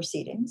remote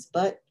proceedings,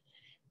 but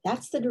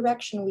that's the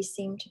direction we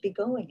seem to be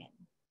going in.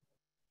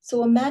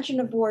 So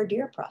imagine a voir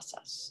dire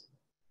process.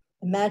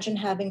 Imagine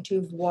having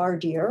to voir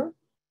dire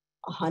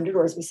 100,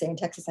 or as we say in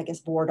Texas, I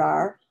guess voir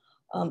dire,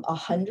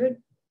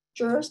 100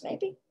 jurors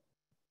maybe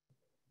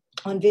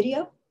on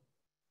video.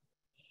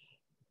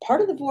 Part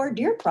of the voir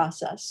dire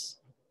process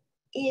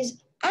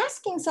is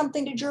asking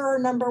something to juror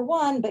number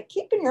 1, but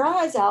keeping your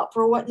eyes out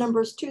for what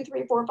numbers 2,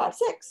 3, 4, 5,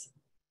 6.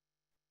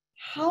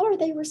 How are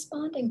they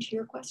responding to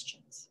your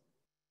questions?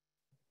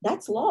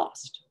 That's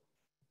lost.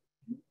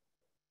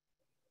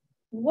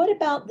 What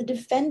about the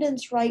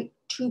defendant's right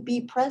to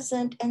be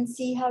present and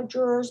see how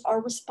jurors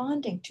are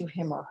responding to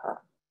him or her?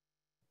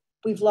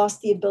 We've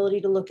lost the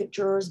ability to look at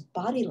jurors'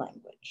 body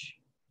language.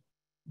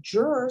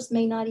 Jurors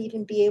may not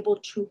even be able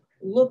to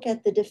look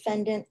at the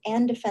defendant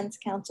and defense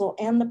counsel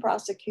and the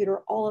prosecutor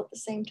all at the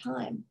same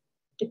time,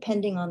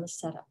 depending on the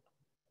setup.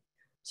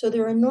 So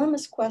there are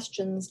enormous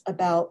questions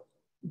about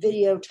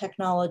video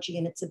technology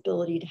and its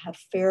ability to have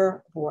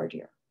fair voir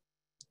dire.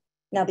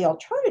 Now, the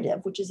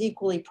alternative, which is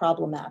equally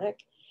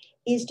problematic,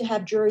 is to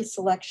have jury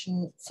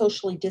selection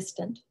socially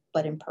distant,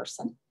 but in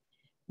person,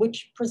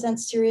 which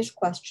presents serious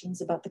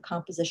questions about the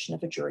composition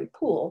of a jury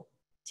pool,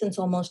 since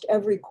almost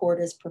every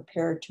court is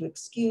prepared to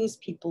excuse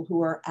people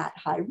who are at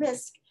high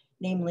risk,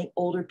 namely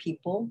older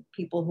people,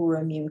 people who are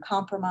immune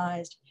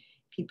compromised,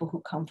 people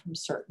who come from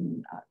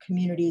certain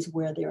communities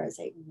where there is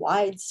a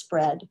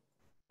widespread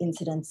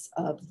incidence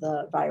of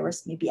the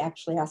virus, may be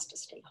actually asked to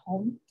stay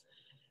home.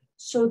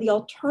 So the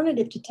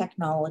alternative to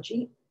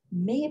technology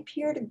may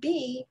appear to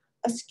be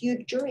a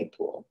skewed jury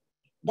pool.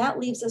 That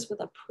leaves us with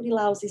a pretty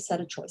lousy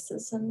set of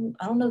choices, and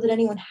I don't know that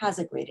anyone has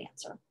a great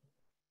answer.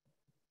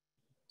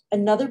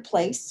 Another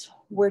place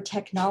where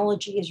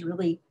technology is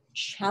really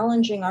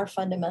challenging our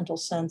fundamental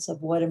sense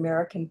of what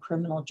American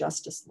criminal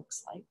justice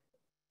looks like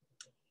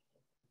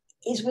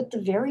is with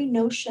the very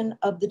notion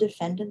of the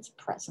defendant's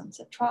presence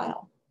at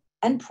trial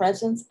and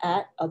presence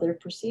at other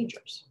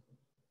procedures.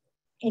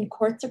 In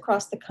courts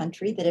across the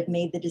country that have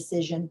made the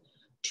decision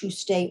to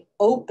stay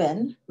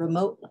open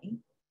remotely,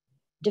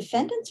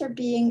 defendants are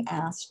being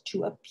asked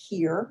to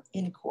appear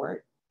in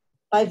court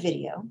by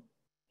video,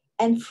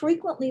 and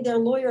frequently their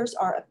lawyers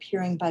are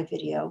appearing by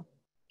video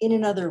in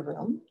another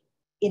room,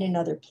 in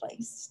another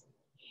place.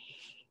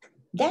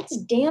 That's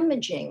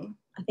damaging,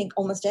 I think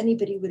almost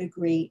anybody would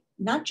agree,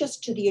 not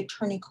just to the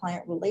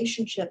attorney-client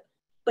relationship,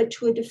 but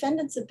to a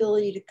defendant's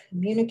ability to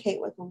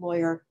communicate with a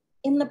lawyer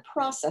in the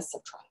process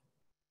of trial.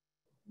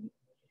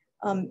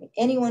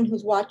 Anyone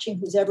who's watching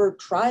who's ever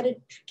tried a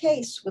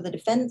case with a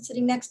defendant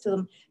sitting next to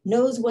them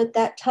knows what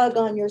that tug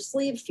on your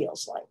sleeve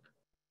feels like.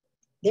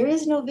 There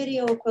is no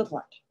video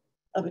equivalent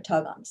of a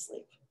tug on the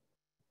sleeve.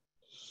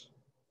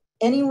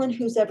 Anyone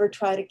who's ever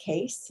tried a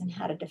case and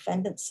had a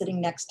defendant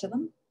sitting next to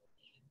them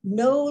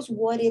knows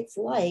what it's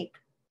like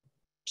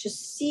to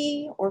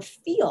see or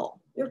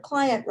feel your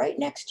client right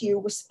next to you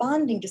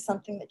responding to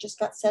something that just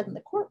got said in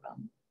the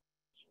courtroom,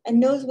 and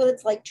knows what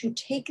it's like to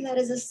take that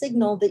as a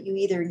signal that you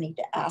either need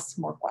to ask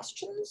more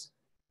questions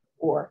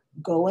or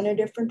go in a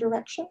different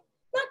direction,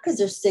 not because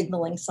they're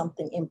signaling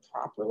something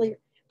improperly,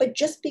 but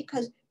just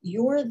because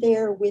you're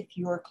there with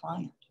your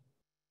client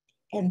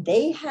and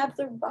they have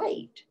the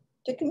right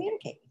to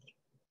communicate with you.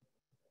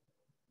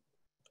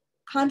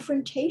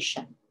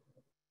 Confrontation.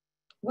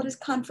 What does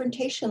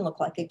confrontation look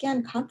like?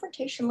 Again,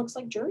 confrontation looks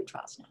like jury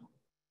trials now.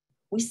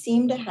 We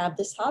seem to have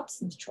this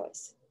Hobson's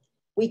choice.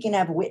 We can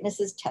have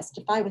witnesses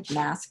testify with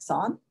masks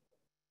on.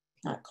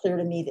 Not clear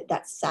to me that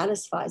that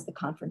satisfies the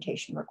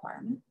confrontation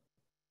requirement.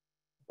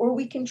 Or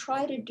we can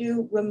try to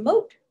do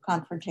remote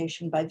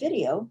confrontation by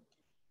video,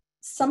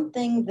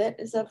 something that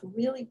is of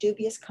really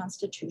dubious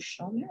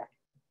constitutional merit.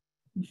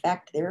 In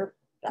fact, there are,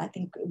 I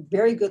think,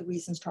 very good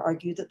reasons to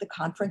argue that the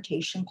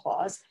Confrontation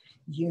Clause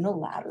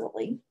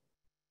unilaterally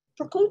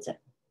precludes it.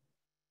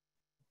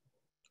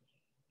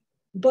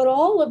 But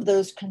all of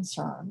those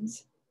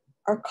concerns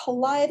are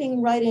colliding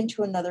right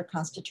into another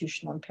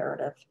constitutional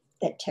imperative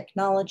that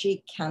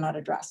technology cannot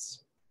address,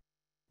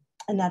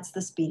 and that's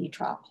the Speedy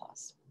Trial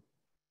Clause.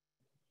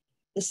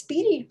 The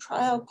Speedy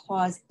Trial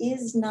Clause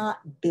is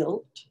not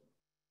built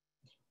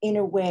in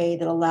a way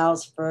that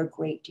allows for a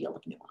great deal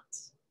of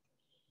nuance.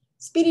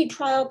 Speedy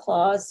Trial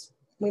Clause,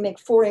 we make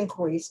 4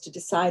 inquiries to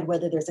decide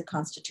whether there's a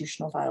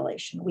constitutional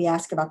violation. We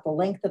ask about the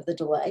length of the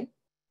delay.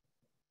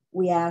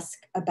 We ask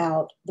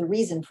about the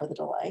reason for the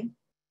delay.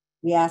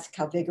 We ask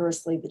how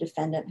vigorously the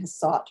defendant has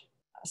sought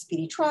a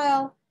speedy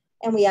trial,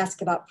 and we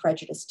ask about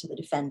prejudice to the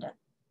defendant.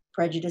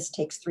 Prejudice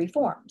takes 3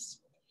 forms.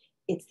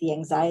 It's the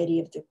anxiety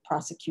of the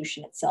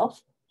prosecution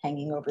itself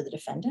hanging over the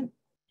defendant.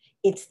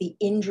 It's the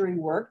injury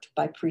worked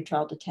by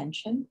pretrial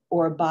detention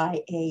or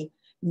by a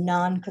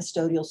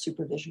non-custodial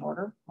supervision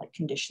order, like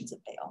conditions of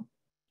bail.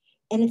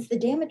 And it's the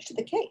damage to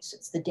the case.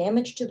 It's the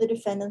damage to the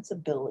defendant's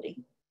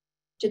ability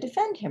to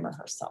defend him or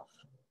herself.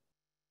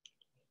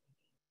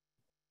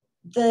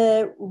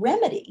 The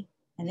remedy,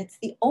 and it's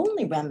the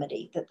only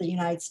remedy that the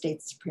United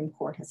States Supreme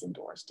Court has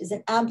endorsed, is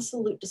an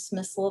absolute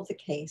dismissal of the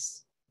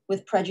case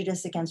with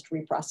prejudice against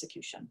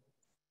reprosecution.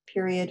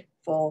 Period,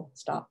 full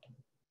stop.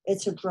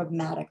 It's a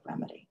dramatic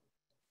remedy.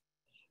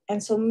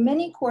 And so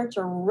many courts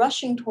are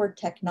rushing toward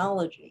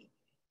technology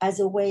as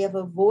a way of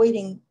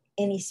avoiding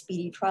any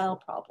speedy trial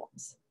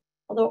problems.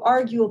 Although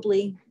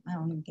arguably, I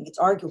don't even think it's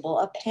arguable,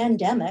 a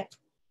pandemic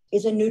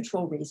is a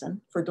neutral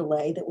reason for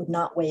delay that would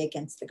not weigh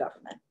against the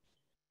government.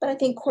 But I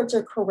think courts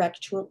are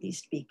correct to at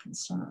least be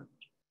concerned.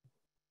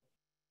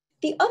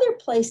 The other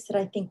place that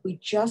I think we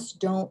just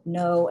don't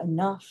know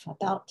enough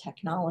about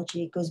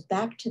technology goes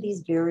back to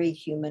these very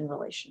human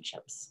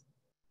relationships.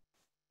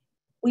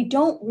 We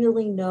don't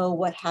really know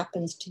what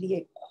happens to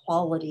the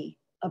quality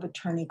of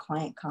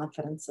attorney-client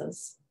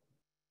confidences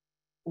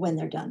when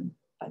they're done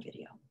by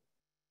video.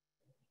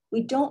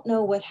 We don't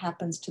know what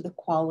happens to the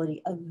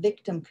quality of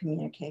victim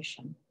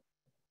communication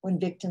when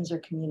victims are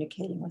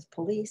communicating with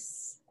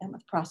police and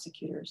with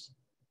prosecutors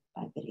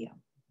by video.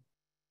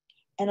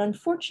 And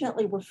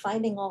unfortunately, we're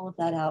finding all of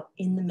that out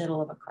in the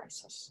middle of a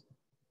crisis.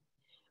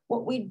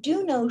 What we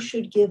do know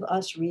should give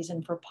us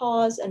reason for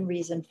pause and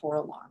reason for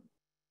alarm.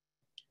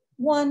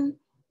 One,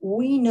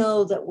 we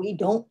know that we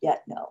don't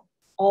yet know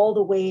all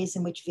the ways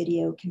in which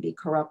video can be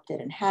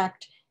corrupted and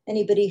hacked.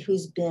 Anybody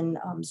who's been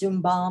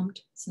Zoom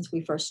bombed since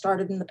we first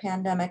started in the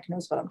pandemic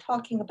knows what I'm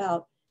talking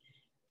about.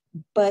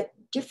 But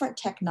different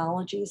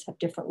technologies have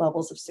different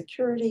levels of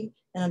security.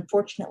 And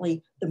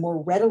unfortunately, the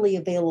more readily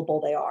available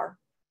they are,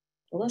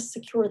 the less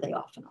secure they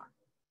often are.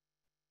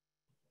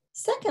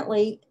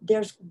 Secondly,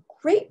 there's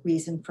great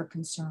reason for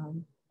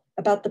concern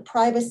about the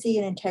privacy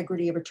and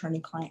integrity of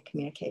attorney-client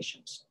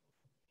communications.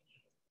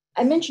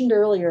 I mentioned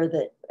earlier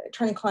that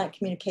attorney-client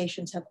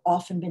communications have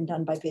often been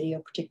done by video,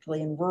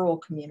 particularly in rural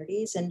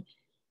communities, and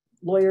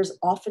lawyers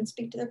often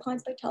speak to their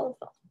clients by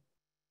telephone,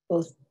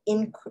 both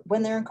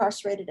when they're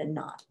incarcerated and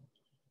not.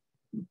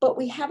 But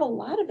we have a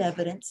lot of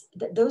evidence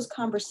that those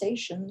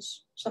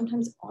conversations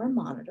sometimes are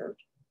monitored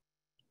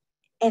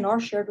and are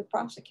shared with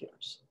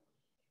prosecutors.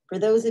 For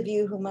those of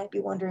you who might be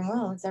wondering,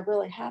 well, has that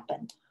really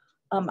happened?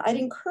 I'd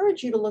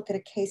encourage you to look at a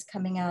case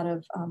coming out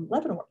of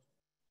Leavenworth,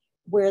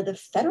 where the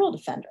federal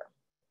defender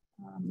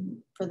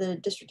for the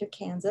District of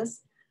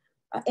Kansas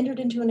entered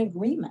into an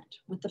agreement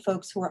with the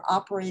folks who were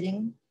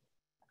operating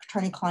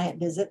attorney-client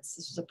visits.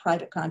 This was a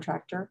private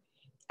contractor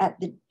at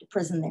the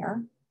prison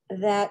there,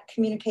 that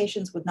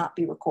communications would not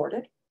be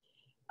recorded,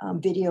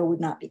 video would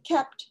not be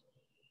kept.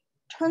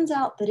 Turns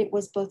out that it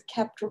was both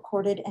kept,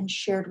 recorded, and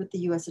shared with the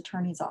U.S.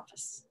 Attorney's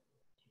Office.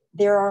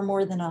 There are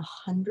more than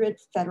 100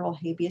 federal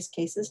habeas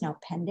cases now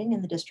pending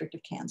in the District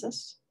of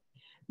Kansas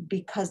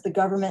because the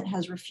government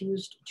has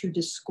refused to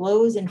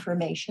disclose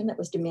information that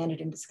was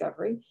demanded in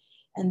discovery.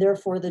 And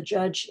therefore the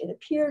judge, it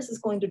appears, is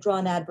going to draw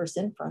an adverse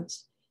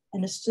inference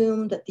and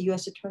assume that the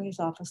U.S. Attorney's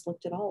Office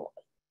looked at all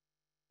of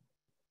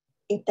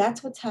it. If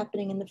that's what's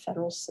happening in the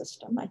federal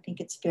system, I think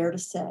it's fair to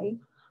say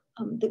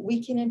that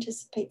we can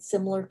anticipate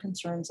similar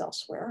concerns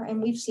elsewhere.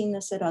 And we've seen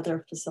this at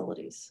other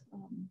facilities.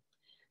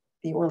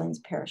 The Orleans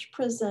Parish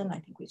Prison, I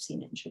think we've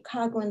seen it in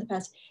Chicago in the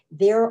past.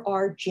 There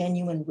are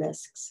genuine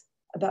risks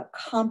about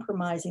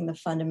compromising the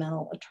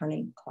fundamental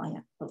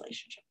attorney-client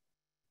relationship.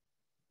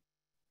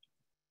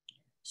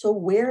 So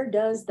where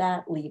does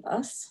that leave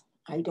us?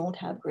 I don't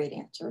have great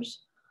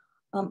answers.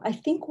 I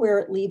think where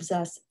it leaves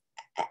us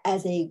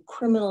as a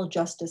criminal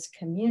justice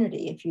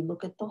community, if you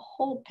look at the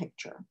whole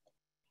picture,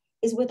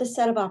 is with a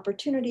set of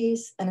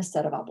opportunities and a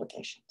set of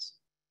obligations.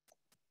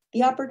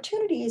 The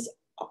opportunities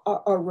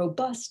are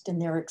robust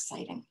and they're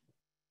exciting.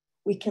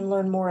 We can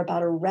learn more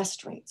about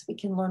arrest rates. We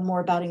can learn more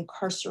about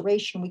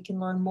incarceration. We can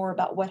learn more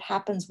about what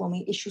happens when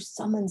we issue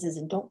summonses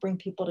and don't bring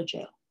people to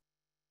jail.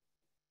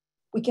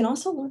 We can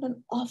also learn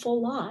an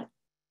awful lot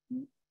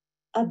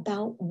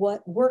about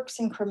what works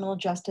in criminal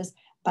justice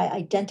by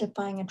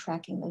identifying and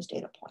tracking those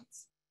data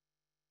points.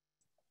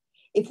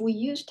 If we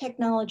use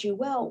technology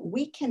well,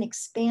 we can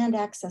expand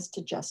access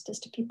to justice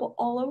to people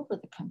all over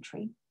the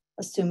country,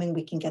 assuming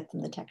we can get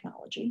them the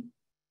technology.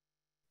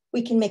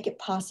 We can make it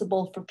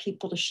possible for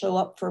people to show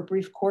up for a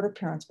brief court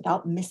appearance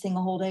without missing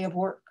a whole day of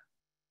work.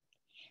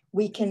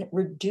 We can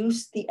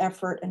reduce the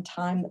effort and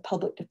time that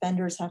public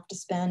defenders have to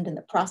spend and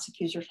the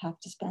prosecutors have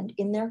to spend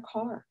in their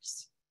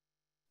cars.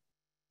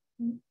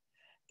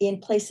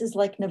 In places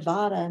like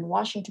Nevada and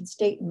Washington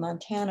State and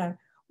Montana,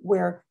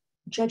 where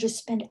judges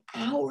spend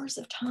hours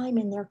of time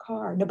in their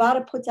car.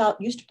 Nevada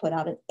used to put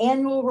out an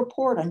annual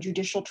report on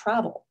judicial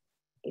travel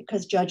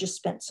because judges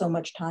spent so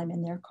much time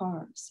in their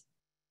cars.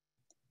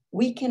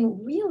 We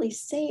can really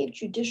save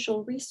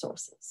judicial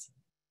resources.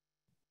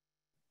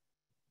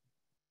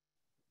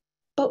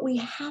 But we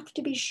have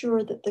to be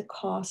sure that the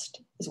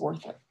cost is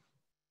worth it.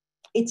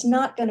 It's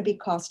not going to be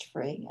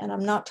cost-free, and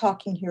I'm not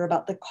talking here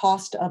about the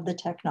cost of the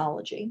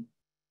technology,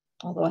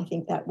 although I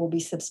think that will be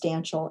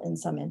substantial in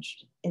some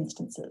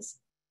instances.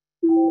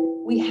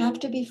 We have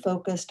to be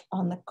focused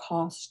on the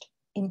cost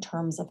in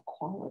terms of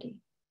quality.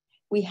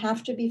 We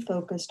have to be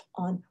focused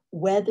on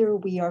whether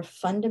we are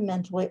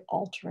fundamentally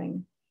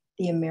altering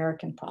the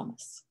American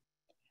promise,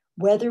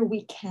 whether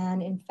we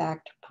can, in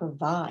fact,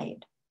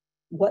 provide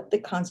what the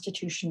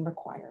Constitution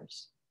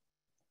requires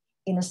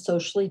in a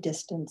socially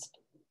distanced,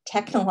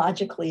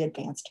 technologically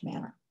advanced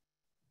manner.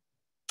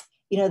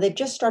 You know, they've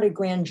just started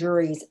grand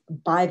juries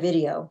by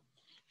video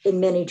in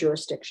many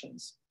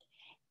jurisdictions,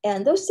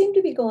 and those seem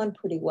to be going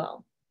pretty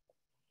well.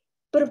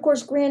 But of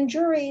course, grand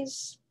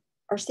juries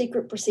are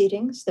secret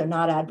proceedings. They're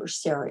not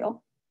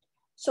adversarial.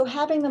 So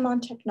having them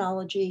on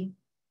technology,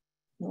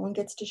 no one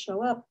gets to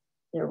show up.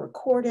 They're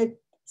recorded.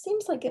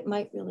 Seems like it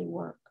might really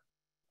work.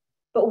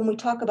 But when we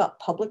talk about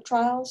public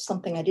trials,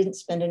 something I didn't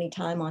spend any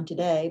time on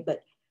today,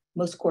 but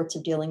most courts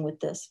are dealing with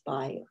this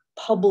by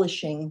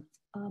publishing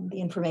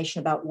the information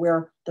about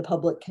where the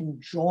public can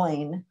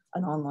join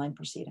an online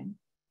proceeding.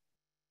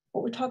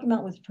 What we're talking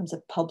about in terms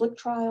of public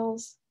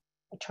trials,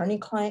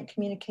 attorney-client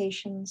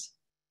communications,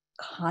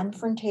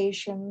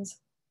 confrontations,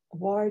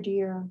 voir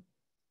dire.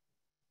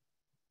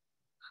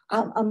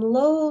 I'm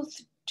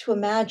loath to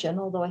imagine,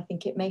 although I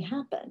think it may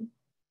happen,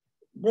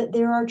 that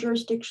there are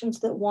jurisdictions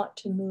that want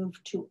to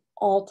move to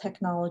all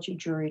technology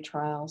jury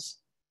trials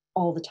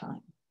all the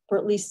time, for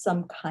at least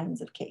some kinds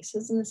of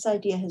cases. And this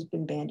idea has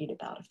been bandied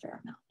about a fair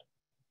amount.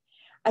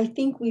 I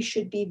think we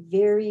should be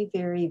very,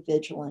 very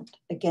vigilant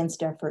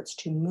against efforts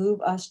to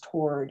move us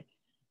toward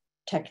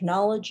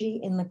technology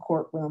in the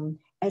courtroom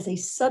as a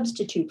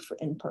substitute for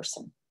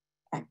in-person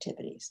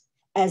activities,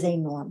 as a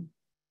norm,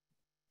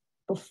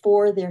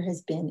 before there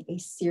has been a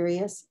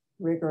serious,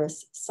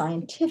 rigorous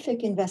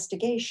scientific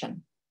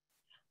investigation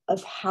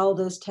of how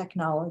those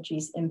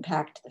technologies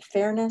impact the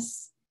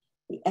fairness,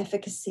 the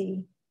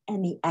efficacy,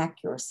 and the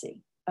accuracy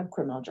of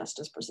criminal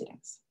justice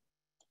proceedings.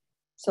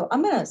 So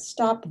I'm going to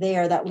stop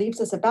there. That leaves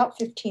us about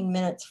 15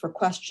 minutes for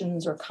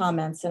questions or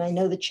comments. And I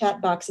know the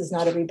chat box is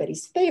not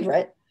everybody's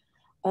favorite,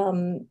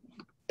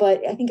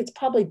 but I think it's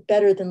probably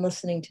better than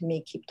listening to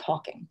me keep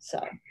talking. So.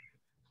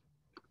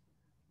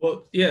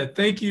 Well, yeah,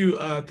 thank you.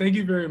 Thank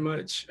you very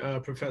much,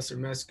 Professor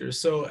Metzger.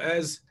 So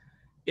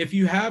if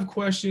you have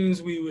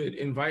questions, we would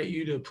invite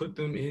you to put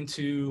them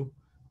into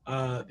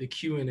the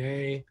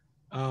Q&A.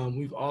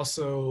 We've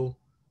also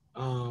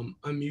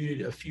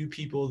unmuted a few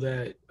people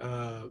that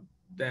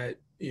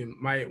you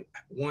might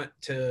want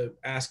to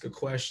ask a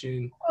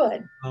question.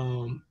 Good.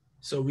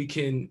 So we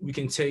can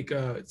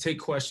take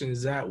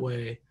questions that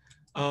way.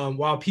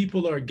 While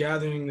people are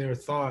gathering their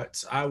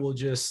thoughts, I will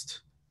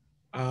just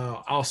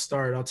I'll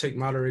start. I'll take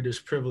moderator's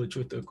privilege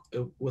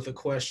with a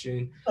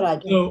question. Good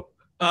idea. So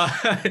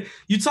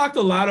you talked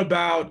a lot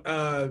about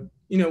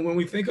when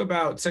we think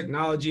about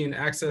technology and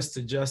access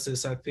to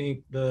justice. I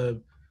think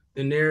the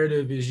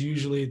narrative is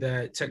usually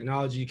that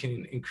technology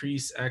can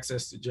increase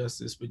access to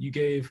justice, but you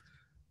gave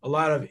a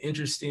lot of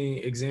interesting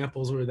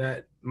examples where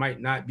that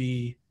might not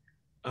be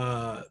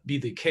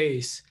the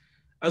case.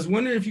 I was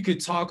wondering if you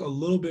could talk a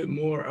little bit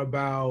more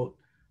about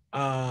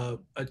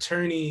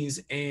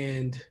attorneys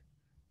and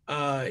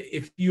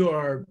if you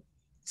are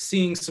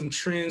seeing some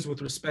trends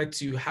with respect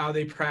to how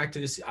they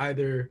practice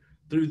either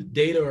through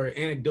data or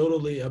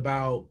anecdotally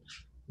about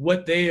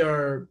what they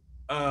are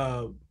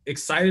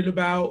excited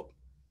about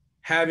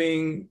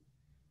having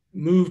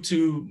moved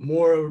to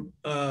more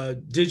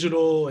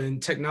digital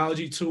and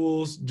technology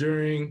tools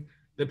during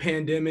the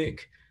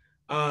pandemic.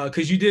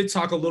 Because you did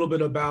talk a little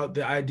bit about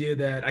the idea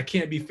that I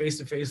can't be face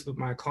to face with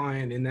my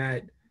client, and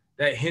that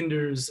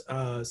hinders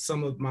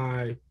some of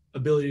my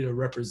ability to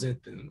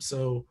represent them.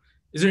 So,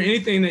 is there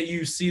anything that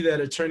you see that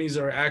attorneys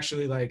are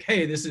actually like,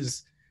 hey, this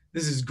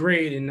is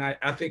great, and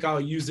I think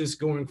I'll use this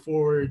going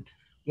forward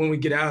when we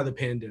get out of the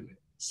pandemic?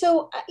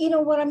 So,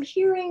 what I'm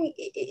hearing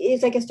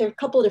is, I guess there are a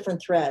couple of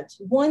different threads.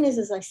 One is,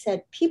 as I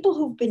said, people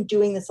who've been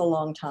doing this a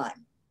long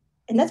time.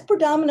 And that's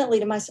predominantly,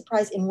 to my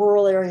surprise, in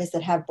rural areas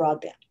that have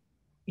broadband.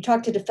 You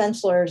talk to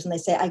defense lawyers and they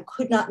say, I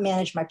could not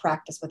manage my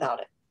practice without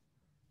it.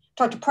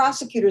 Talk to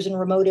prosecutors in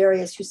remote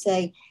areas who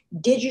say,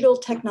 digital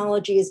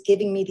technology is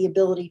giving me the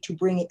ability to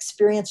bring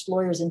experienced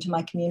lawyers into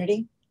my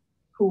community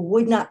who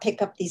would not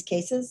pick up these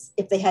cases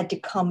if they had to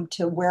come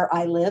to where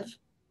I live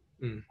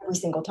every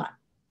single time.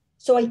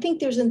 So I think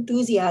there's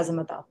enthusiasm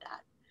about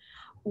that.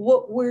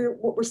 What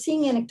we're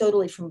seeing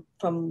anecdotally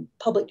from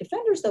public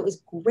defenders, though,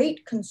 is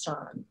great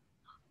concern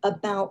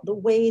about the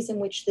ways in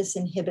which this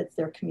inhibits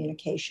their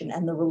communication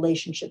and the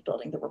relationship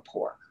building, the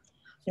rapport.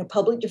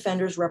 Public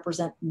defenders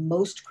represent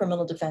most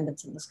criminal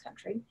defendants in this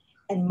country,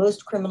 and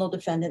most criminal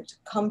defendants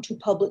come to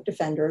public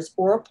defenders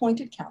or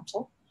appointed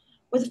counsel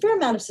with a fair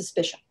amount of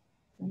suspicion.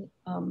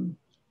 When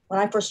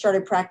I first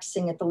started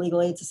practicing at the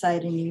Legal Aid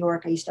Society in New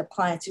York, I used to have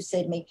clients who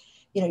say to me,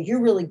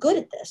 you're really good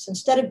at this.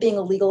 Instead of being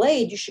a legal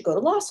aid, you should go to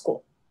law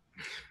school.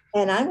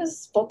 And I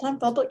was full-time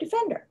public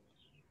defender.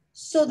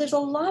 So there's a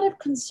lot of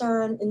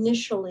concern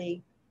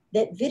initially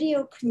that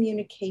video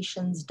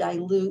communications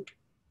dilute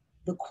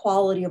the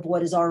quality of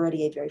what is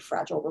already a very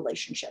fragile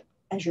relationship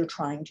as you're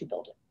trying to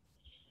build it.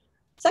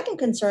 Second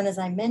concern, as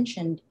I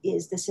mentioned,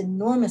 is this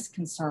enormous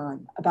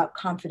concern about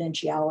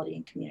confidentiality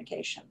in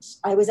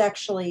communications. I was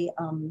actually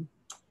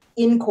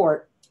in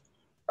court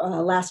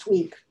last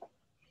week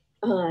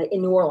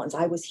in New Orleans.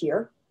 I was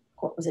here,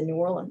 court was in New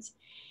Orleans.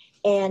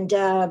 And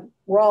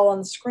we're all on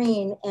the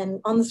screen, and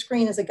on the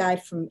screen is a guy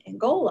from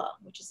Angola,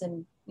 which is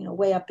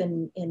way up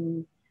in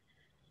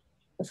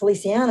the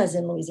Felicianas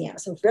in Louisiana,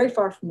 so very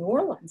far from New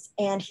Orleans.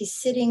 And he's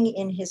sitting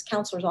in his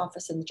counselor's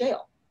office in the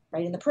jail,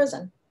 right in the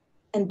prison.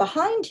 And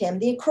behind him,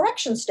 the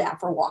correction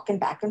staff are walking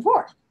back and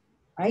forth,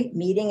 right?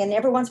 Meeting, and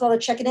every once in a while they're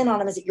checking in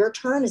on him. Is it your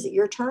turn? Is it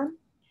your turn?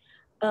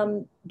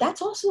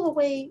 That's also the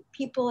way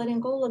people at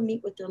Angola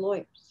meet with their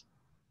lawyers.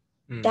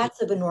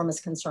 That's of enormous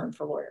concern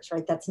for lawyers,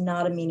 right? That's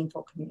not a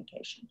meaningful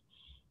communication.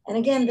 And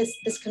again,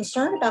 this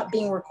concern about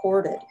being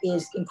recorded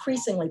is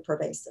increasingly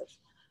pervasive.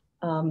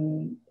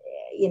 And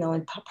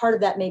part of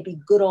that may be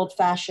good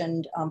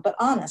old-fashioned, but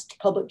honest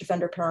public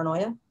defender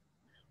paranoia.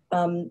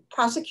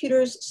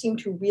 Prosecutors seem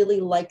to really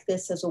like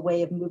this as a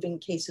way of moving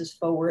cases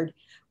forward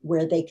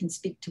where they can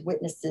speak to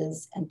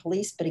witnesses and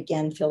police, but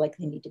again, feel like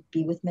they need to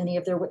be with many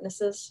of their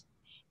witnesses.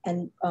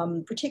 And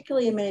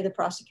particularly in many of the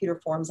prosecutor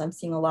forums, I'm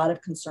seeing a lot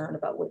of concern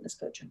about witness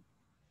coaching.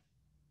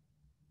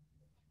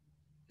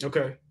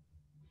 Okay.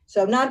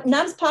 So not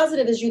as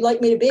positive as you'd like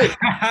me to be.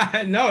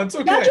 No, it's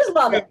okay. Judges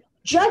love it.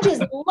 Judges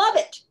love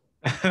it.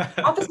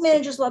 Office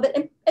managers love it.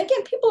 And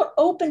again, people are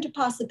open to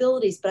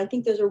possibilities, but I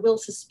think there's a real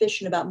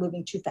suspicion about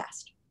moving too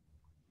fast.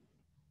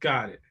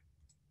 Got it.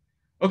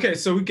 Okay,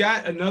 so we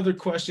got another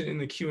question in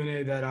the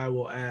Q&A that I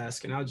will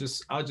ask, and I'll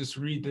just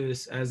read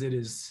this as it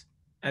is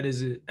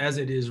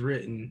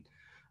written.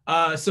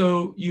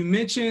 So you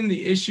mentioned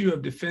the issue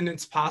of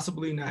defendants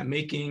possibly not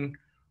making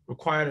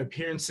required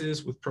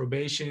appearances with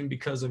probation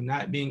because of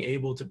not being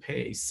able to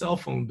pay a cell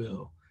phone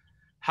bill.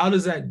 How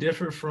does that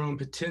differ from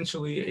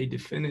potentially a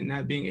defendant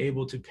not being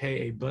able to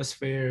pay a bus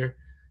fare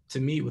to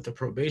meet with a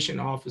probation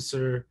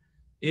officer?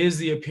 Is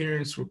the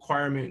appearance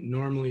requirement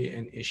normally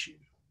an issue?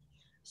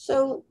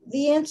 So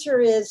the answer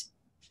is,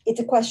 it's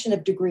a question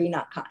of degree,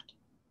 not kind,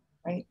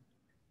 right?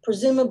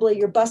 Presumably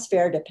your bus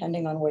fare,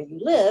 depending on where you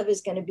live,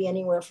 is going to be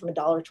anywhere from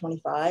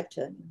 $1.25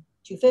 to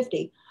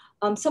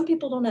 $2.50. Some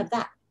people don't have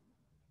that.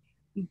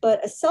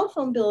 But a cell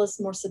phone bill is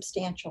more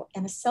substantial,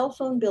 and a cell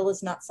phone bill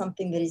is not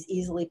something that is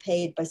easily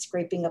paid by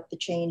scraping up the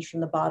change from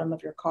the bottom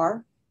of your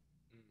car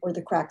or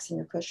the cracks in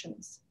your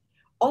cushions.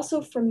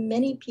 Also, for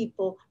many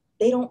people,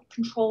 they don't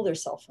control their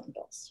cell phone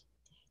bills.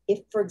 If,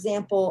 for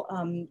example,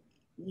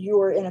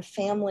 you're in a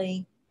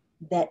family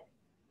that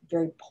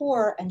very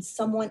poor and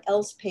someone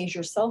else pays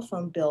your cell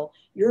phone bill,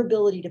 your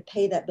ability to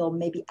pay that bill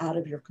may be out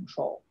of your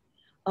control.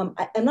 I'm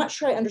not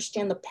sure I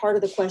understand the part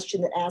of the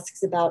question that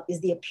asks about, is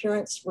the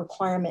appearance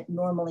requirement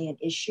normally an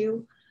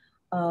issue?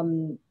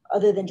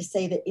 Other than to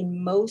say that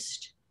in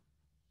most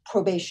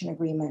probation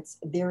agreements,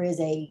 there is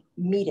a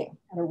meeting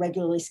at a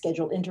regularly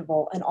scheduled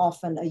interval and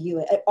often a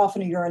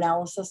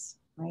urinalysis,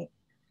 right?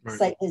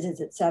 Site visits,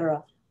 et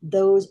cetera.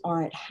 Those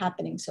aren't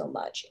happening so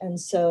much. And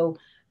so,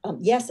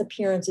 yes,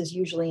 appearance is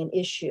usually an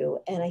issue.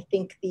 And I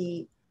think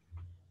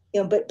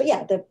but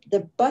yeah,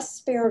 the bus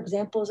fare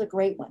example is a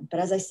great one. But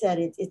as I said,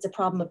 it's a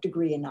problem of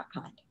degree and not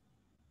kind.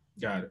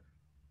 Got it.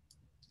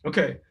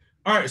 Okay.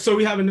 All right. So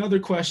we have another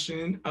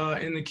question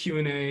in the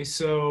Q&A.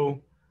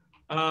 So,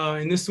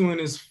 and this one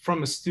is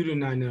from a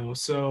student I know.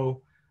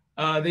 So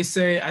they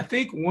say, I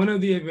think one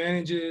of the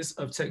advantages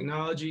of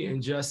technology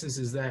and justice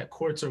is that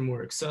courts are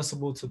more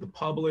accessible to the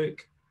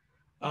public.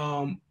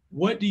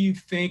 What do you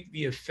think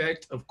the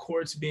effect of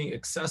courts being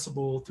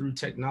accessible through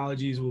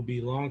technologies will be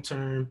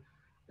long-term,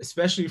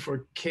 especially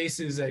for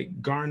cases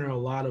that garner a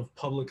lot of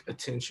public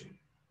attention?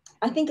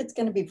 I think it's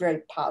going to be very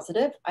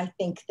positive. I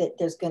think that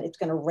it's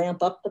going to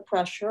ramp up the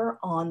pressure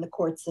on the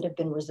courts that have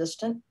been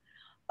resistant.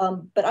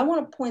 But I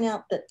want to point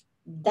out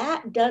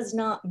that does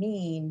not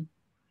mean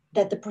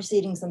that the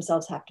proceedings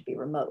themselves have to be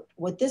remote.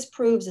 What this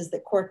proves is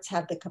that courts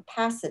have the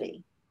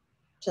capacity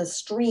to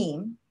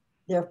stream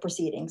their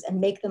proceedings and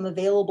make them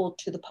available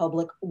to the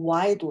public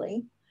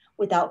widely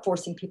without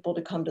forcing people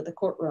to come to the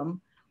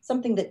courtroom,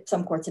 something that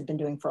some courts have been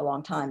doing for a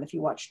long time if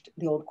you watched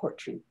the old court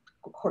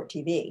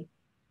TV.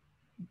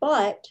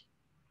 But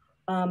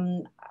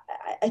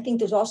I think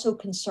there's also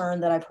concern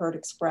that I've heard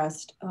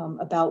expressed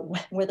about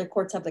whether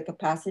courts have the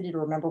capacity to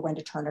remember when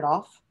to turn it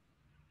off.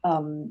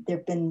 There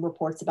have been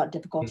reports about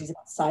difficulties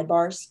about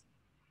sidebars,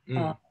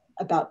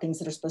 about things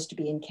that are supposed to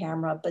be in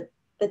camera, but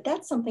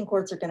that's something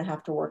courts are going to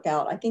have to work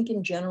out. I think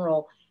in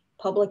general,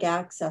 public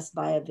access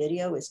via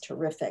video is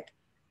terrific.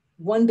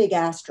 One big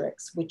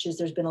asterisk, which is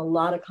there's been a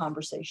lot of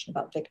conversation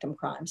about victim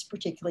crimes,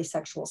 particularly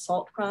sexual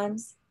assault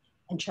crimes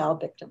and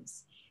child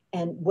victims,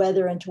 and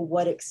whether and to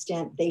what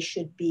extent they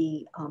should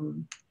be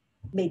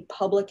made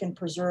public and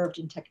preserved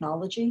in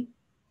technology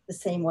the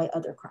same way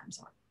other crimes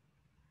are.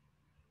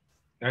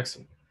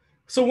 Excellent.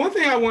 So one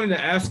thing I wanted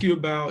to ask you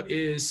about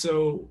is,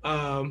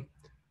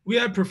 we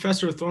had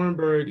Professor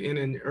Thornburg in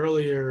an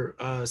earlier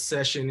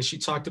session, and she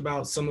talked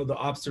about some of the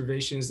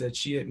observations that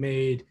she had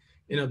made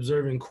in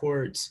observing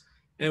courts.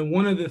 And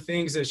one of the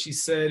things that she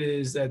said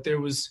is that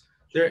there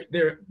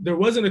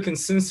wasn't a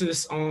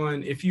consensus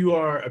on if you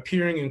are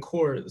appearing in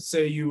court,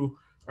 say you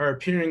are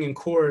appearing in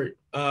court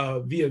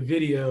via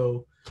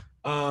video,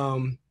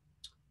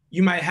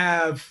 you might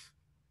have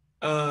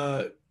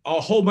a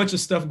whole bunch of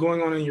stuff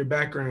going on in your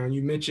background.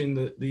 You mentioned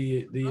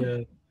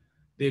the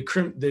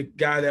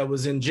guy that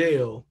was in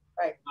jail,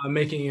 right,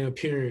 making an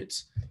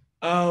appearance.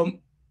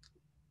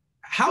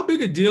 How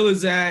big a deal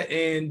is that?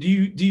 And do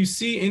you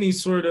see any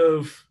sort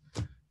of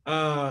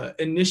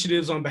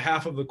initiatives on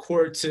behalf of the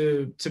court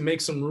to make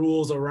some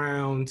rules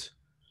around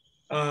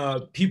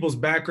people's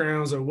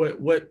backgrounds or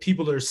what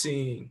people are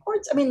seeing?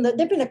 Courts, I mean,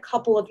 there've been a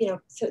couple of,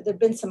 so there've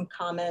been some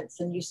comments,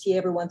 and you see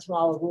every once in a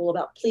while a rule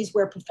about please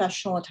wear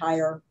professional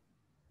attire,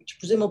 which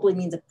presumably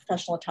means a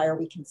professional attire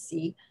we can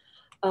see.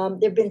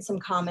 There've been some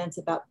comments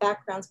about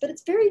backgrounds, but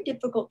it's very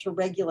difficult to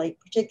regulate,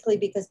 particularly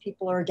because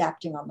people are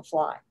adapting on the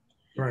fly.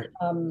 Right.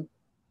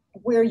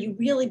 Where you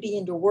really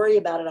begin to worry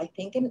about it, I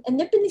think, and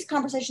there've been these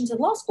conversations in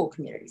law school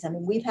communities. I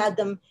mean, we've had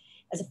them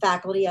as a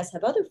faculty, as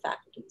have other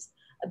faculties,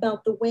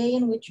 about the way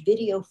in which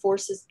video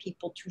forces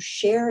people to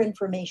share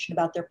information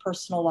about their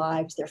personal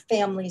lives, their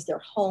families,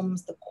 their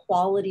homes, the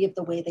quality of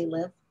the way they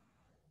live.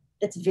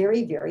 That's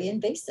very, very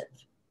invasive.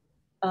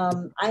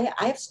 I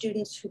have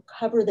students who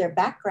cover their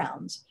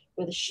backgrounds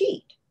with a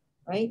sheet,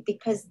 right?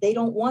 Because they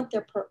don't want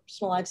their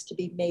personal lives to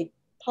be made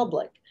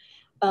public.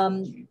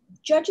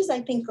 Judges, I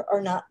think,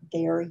 are not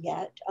there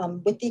yet,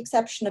 with the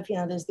exception of,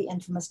 there's the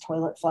infamous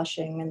toilet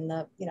flushing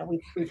and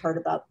we've heard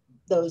about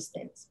those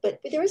things, but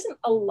there isn't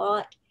a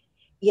lot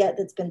yet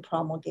that's been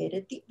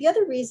promulgated. The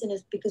other reason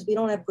is because we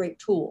don't have great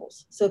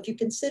tools. So if you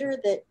consider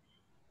that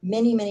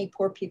many, many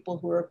poor people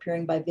who are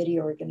appearing by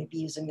video are going to be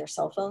using their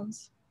cell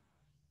phones,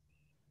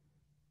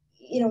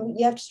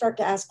 you have to start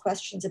to ask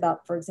questions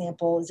about, for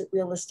example, is it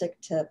realistic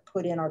to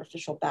put in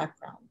artificial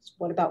backgrounds?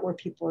 What about where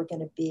people are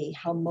going to be?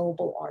 How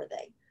mobile are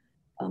they?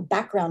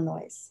 Background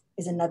noise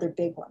is another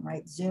big one,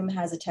 right? Zoom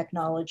has a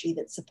technology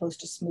that's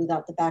supposed to smooth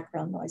out the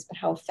background noise, but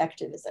how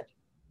effective is it?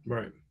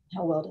 Right.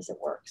 How well does it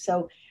work?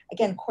 So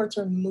again, courts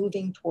are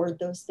moving toward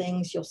those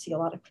things. You'll see a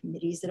lot of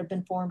committees that have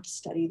been formed to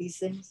study these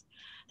things.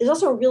 There's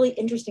also a really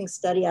interesting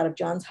study out of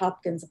Johns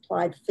Hopkins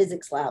Applied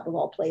Physics Lab, of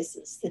all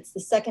places. It's the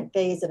second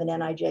phase of an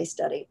NIJ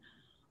study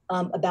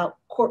about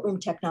courtroom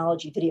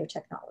technology, video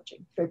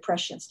technology. Very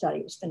prescient study.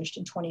 It was finished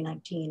in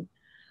 2019,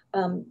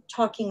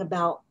 talking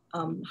about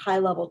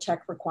high-level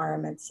tech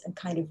requirements and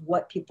kind of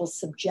what people's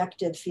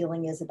subjective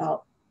feeling is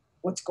about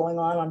what's going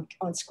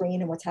on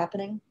screen and what's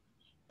happening,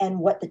 and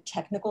what the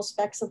technical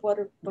specs of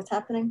what's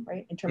happening,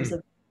 right? In terms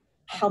of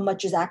how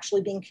much is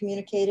actually being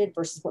communicated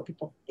versus what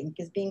people think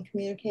is being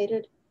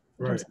communicated,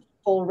 in terms of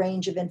full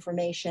range of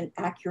information,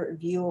 accurate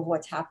view of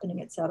what's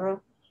happening, et cetera.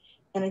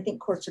 And I think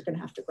courts are going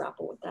to have to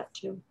grapple with that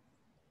too.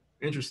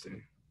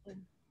 Interesting.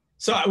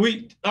 So all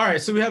right,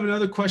 so we have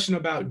another question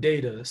about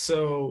data.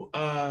 So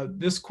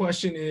this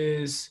question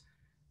is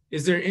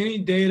there any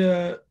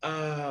data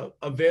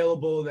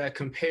available that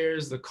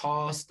compares the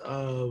cost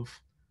of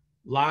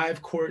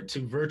live court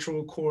to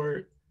virtual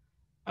court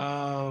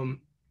from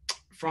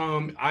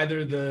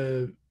either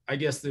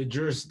the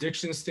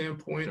jurisdiction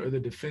standpoint or the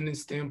defendant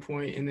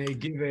standpoint? And they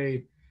give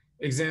a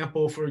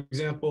example, for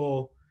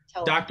example,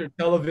 doctor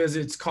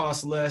televisits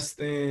cost less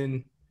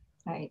than,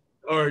 right,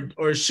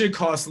 or should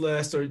cost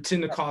less, or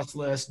tend to cost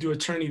less. Do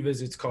attorney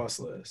visits cost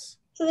less?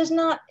 So there's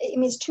not, I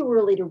mean, it's too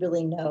early to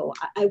really know.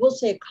 I will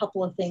say a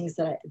couple of things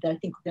that I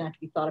think we're gonna have to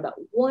be thought about.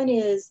 One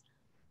is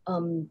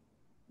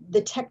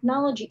the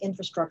technology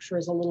infrastructure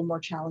is a little more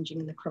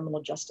challenging in the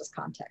criminal justice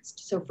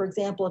context. So for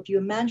example, if you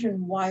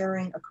imagine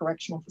wiring a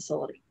correctional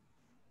facility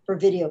for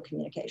video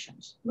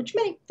communications, which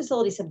many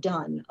facilities have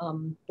done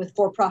with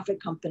for-profit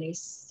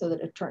companies so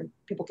that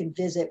people can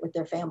visit with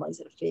their families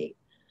at a fee.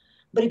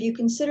 But if you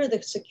consider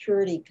the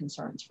security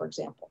concerns, for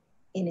example,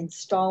 in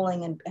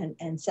installing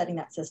and setting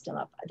that system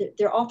up,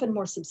 they're often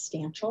more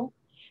substantial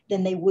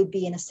than they would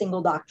be in a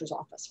single doctor's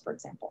office, for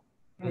example,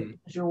 right?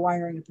 If you're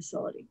wiring a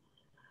facility.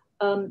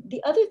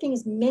 The other thing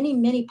is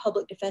many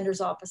public defenders'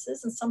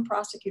 offices and some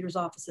prosecutors'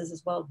 offices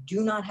as well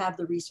do not have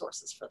the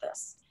resources for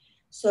this.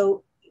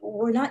 So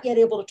we're not yet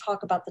able to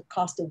talk about the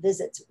cost of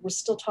visits. We're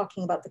still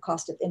talking about the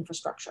cost of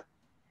infrastructure.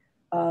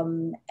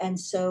 And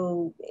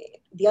so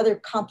the other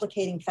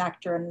complicating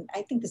factor, and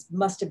I think this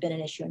must have been an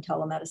issue in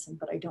telemedicine,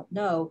 but I don't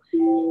know,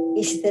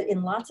 is that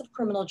in lots of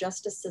criminal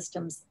justice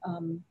systems,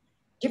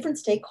 different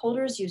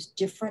stakeholders use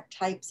different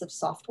types of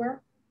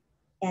software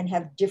and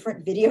have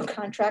different video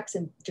contracts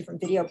and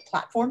different video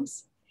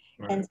platforms.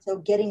 Right. And so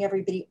getting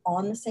everybody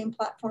on the same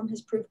platform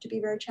has proved to be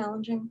very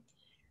challenging.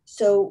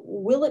 So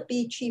will it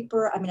be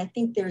cheaper? I mean, I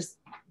think there's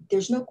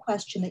no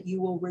question that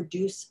you will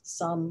reduce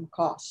some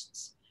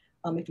costs.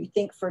 If you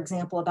think, for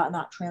example, about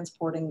not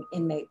transporting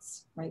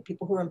inmates, right?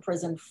 People who are in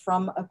prison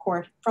from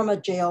a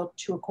jail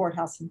to a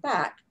courthouse and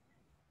back,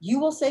 you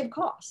will save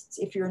costs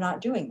if you're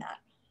not doing that.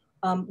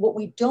 What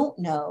we don't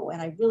know,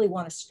 and I really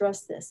want to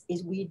stress this,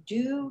 is we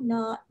do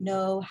not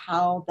know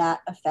how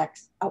that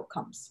affects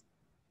outcomes.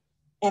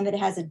 And if it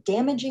has a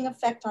damaging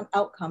effect on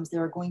outcomes,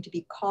 there are going to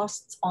be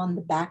costs on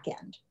the back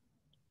end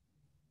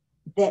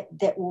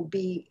that will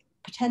be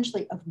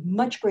potentially of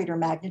much greater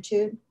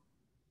magnitude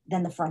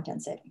than the front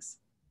end savings.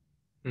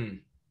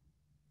 You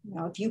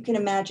know, if you can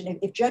imagine,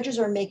 if judges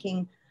are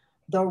making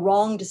the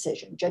wrong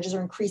decision, judges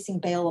are increasing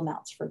bail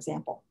amounts, for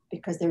example,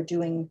 because they're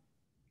doing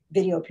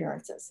video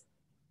appearances,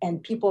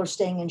 and people are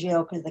staying in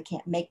jail because they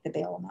can't make the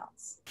bail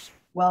amounts.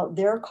 Well,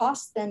 there are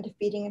costs then to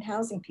feeding and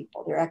housing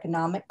people. There are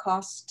economic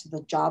costs to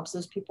the jobs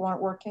those people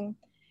aren't working.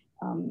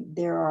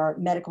 There are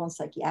medical and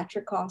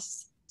psychiatric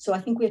costs. So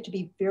I think we have to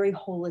be very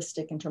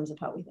holistic in terms of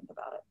how we think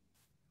about it.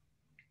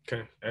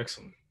 Okay,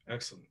 excellent,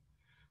 excellent.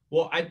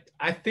 Well,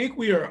 I think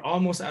we are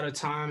almost out of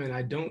time, and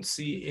I don't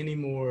see any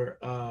more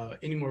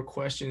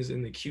questions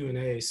in the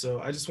Q&A. So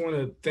I just want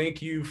to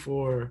thank you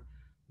for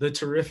the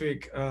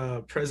terrific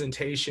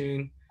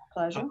presentation.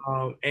 Pleasure.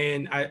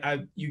 And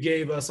you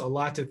gave us a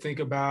lot to think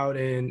about,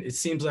 and it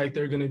seems like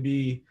there are going to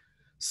be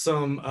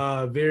some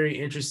very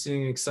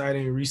interesting,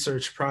 exciting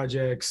research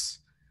projects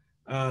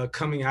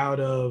coming out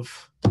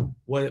of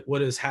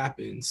what has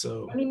happened.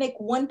 So let me make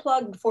one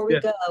plug before we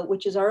go,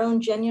 which is our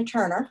own Jenya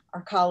Turner,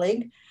 our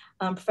colleague.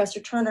 Professor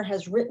Turner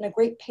has written a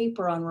great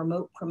paper on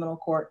remote criminal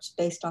courts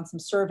based on some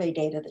survey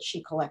data that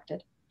she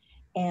collected.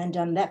 And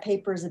that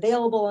paper is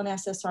available on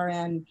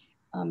SSRN.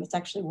 It's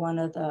actually one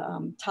of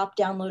the top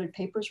downloaded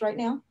papers right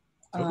now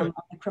on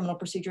the criminal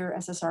procedure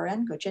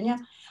SSRN, go Jenya.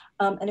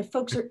 And if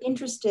folks are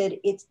interested,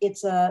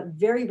 it's a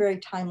very, very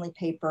timely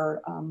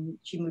paper.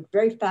 She moved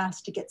very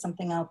fast to get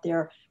something out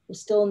there. We're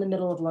still in the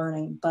middle of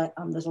learning, but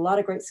there's a lot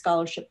of great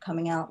scholarship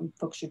coming out, and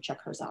folks should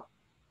check hers out.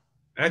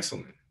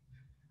 Excellent.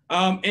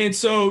 And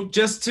so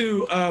just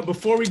to,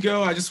 before we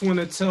go, I just want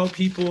to tell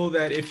people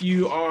that if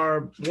you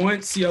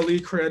want CLE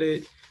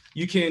credit,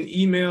 you can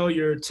email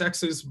your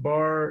Texas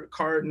bar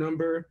card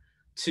number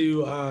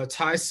to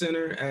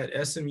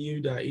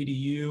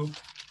tycenter@smu.edu,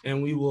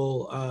 and we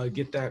will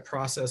get that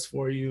process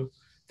for you.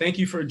 Thank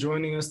you for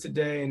joining us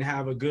today, and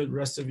have a good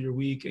rest of your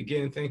week.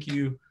 Again, thank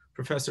you,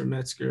 Professor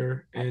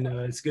Metzger, and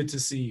it's good to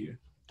see you.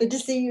 Good to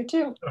see you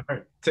too. All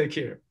right, take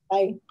care.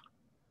 Bye.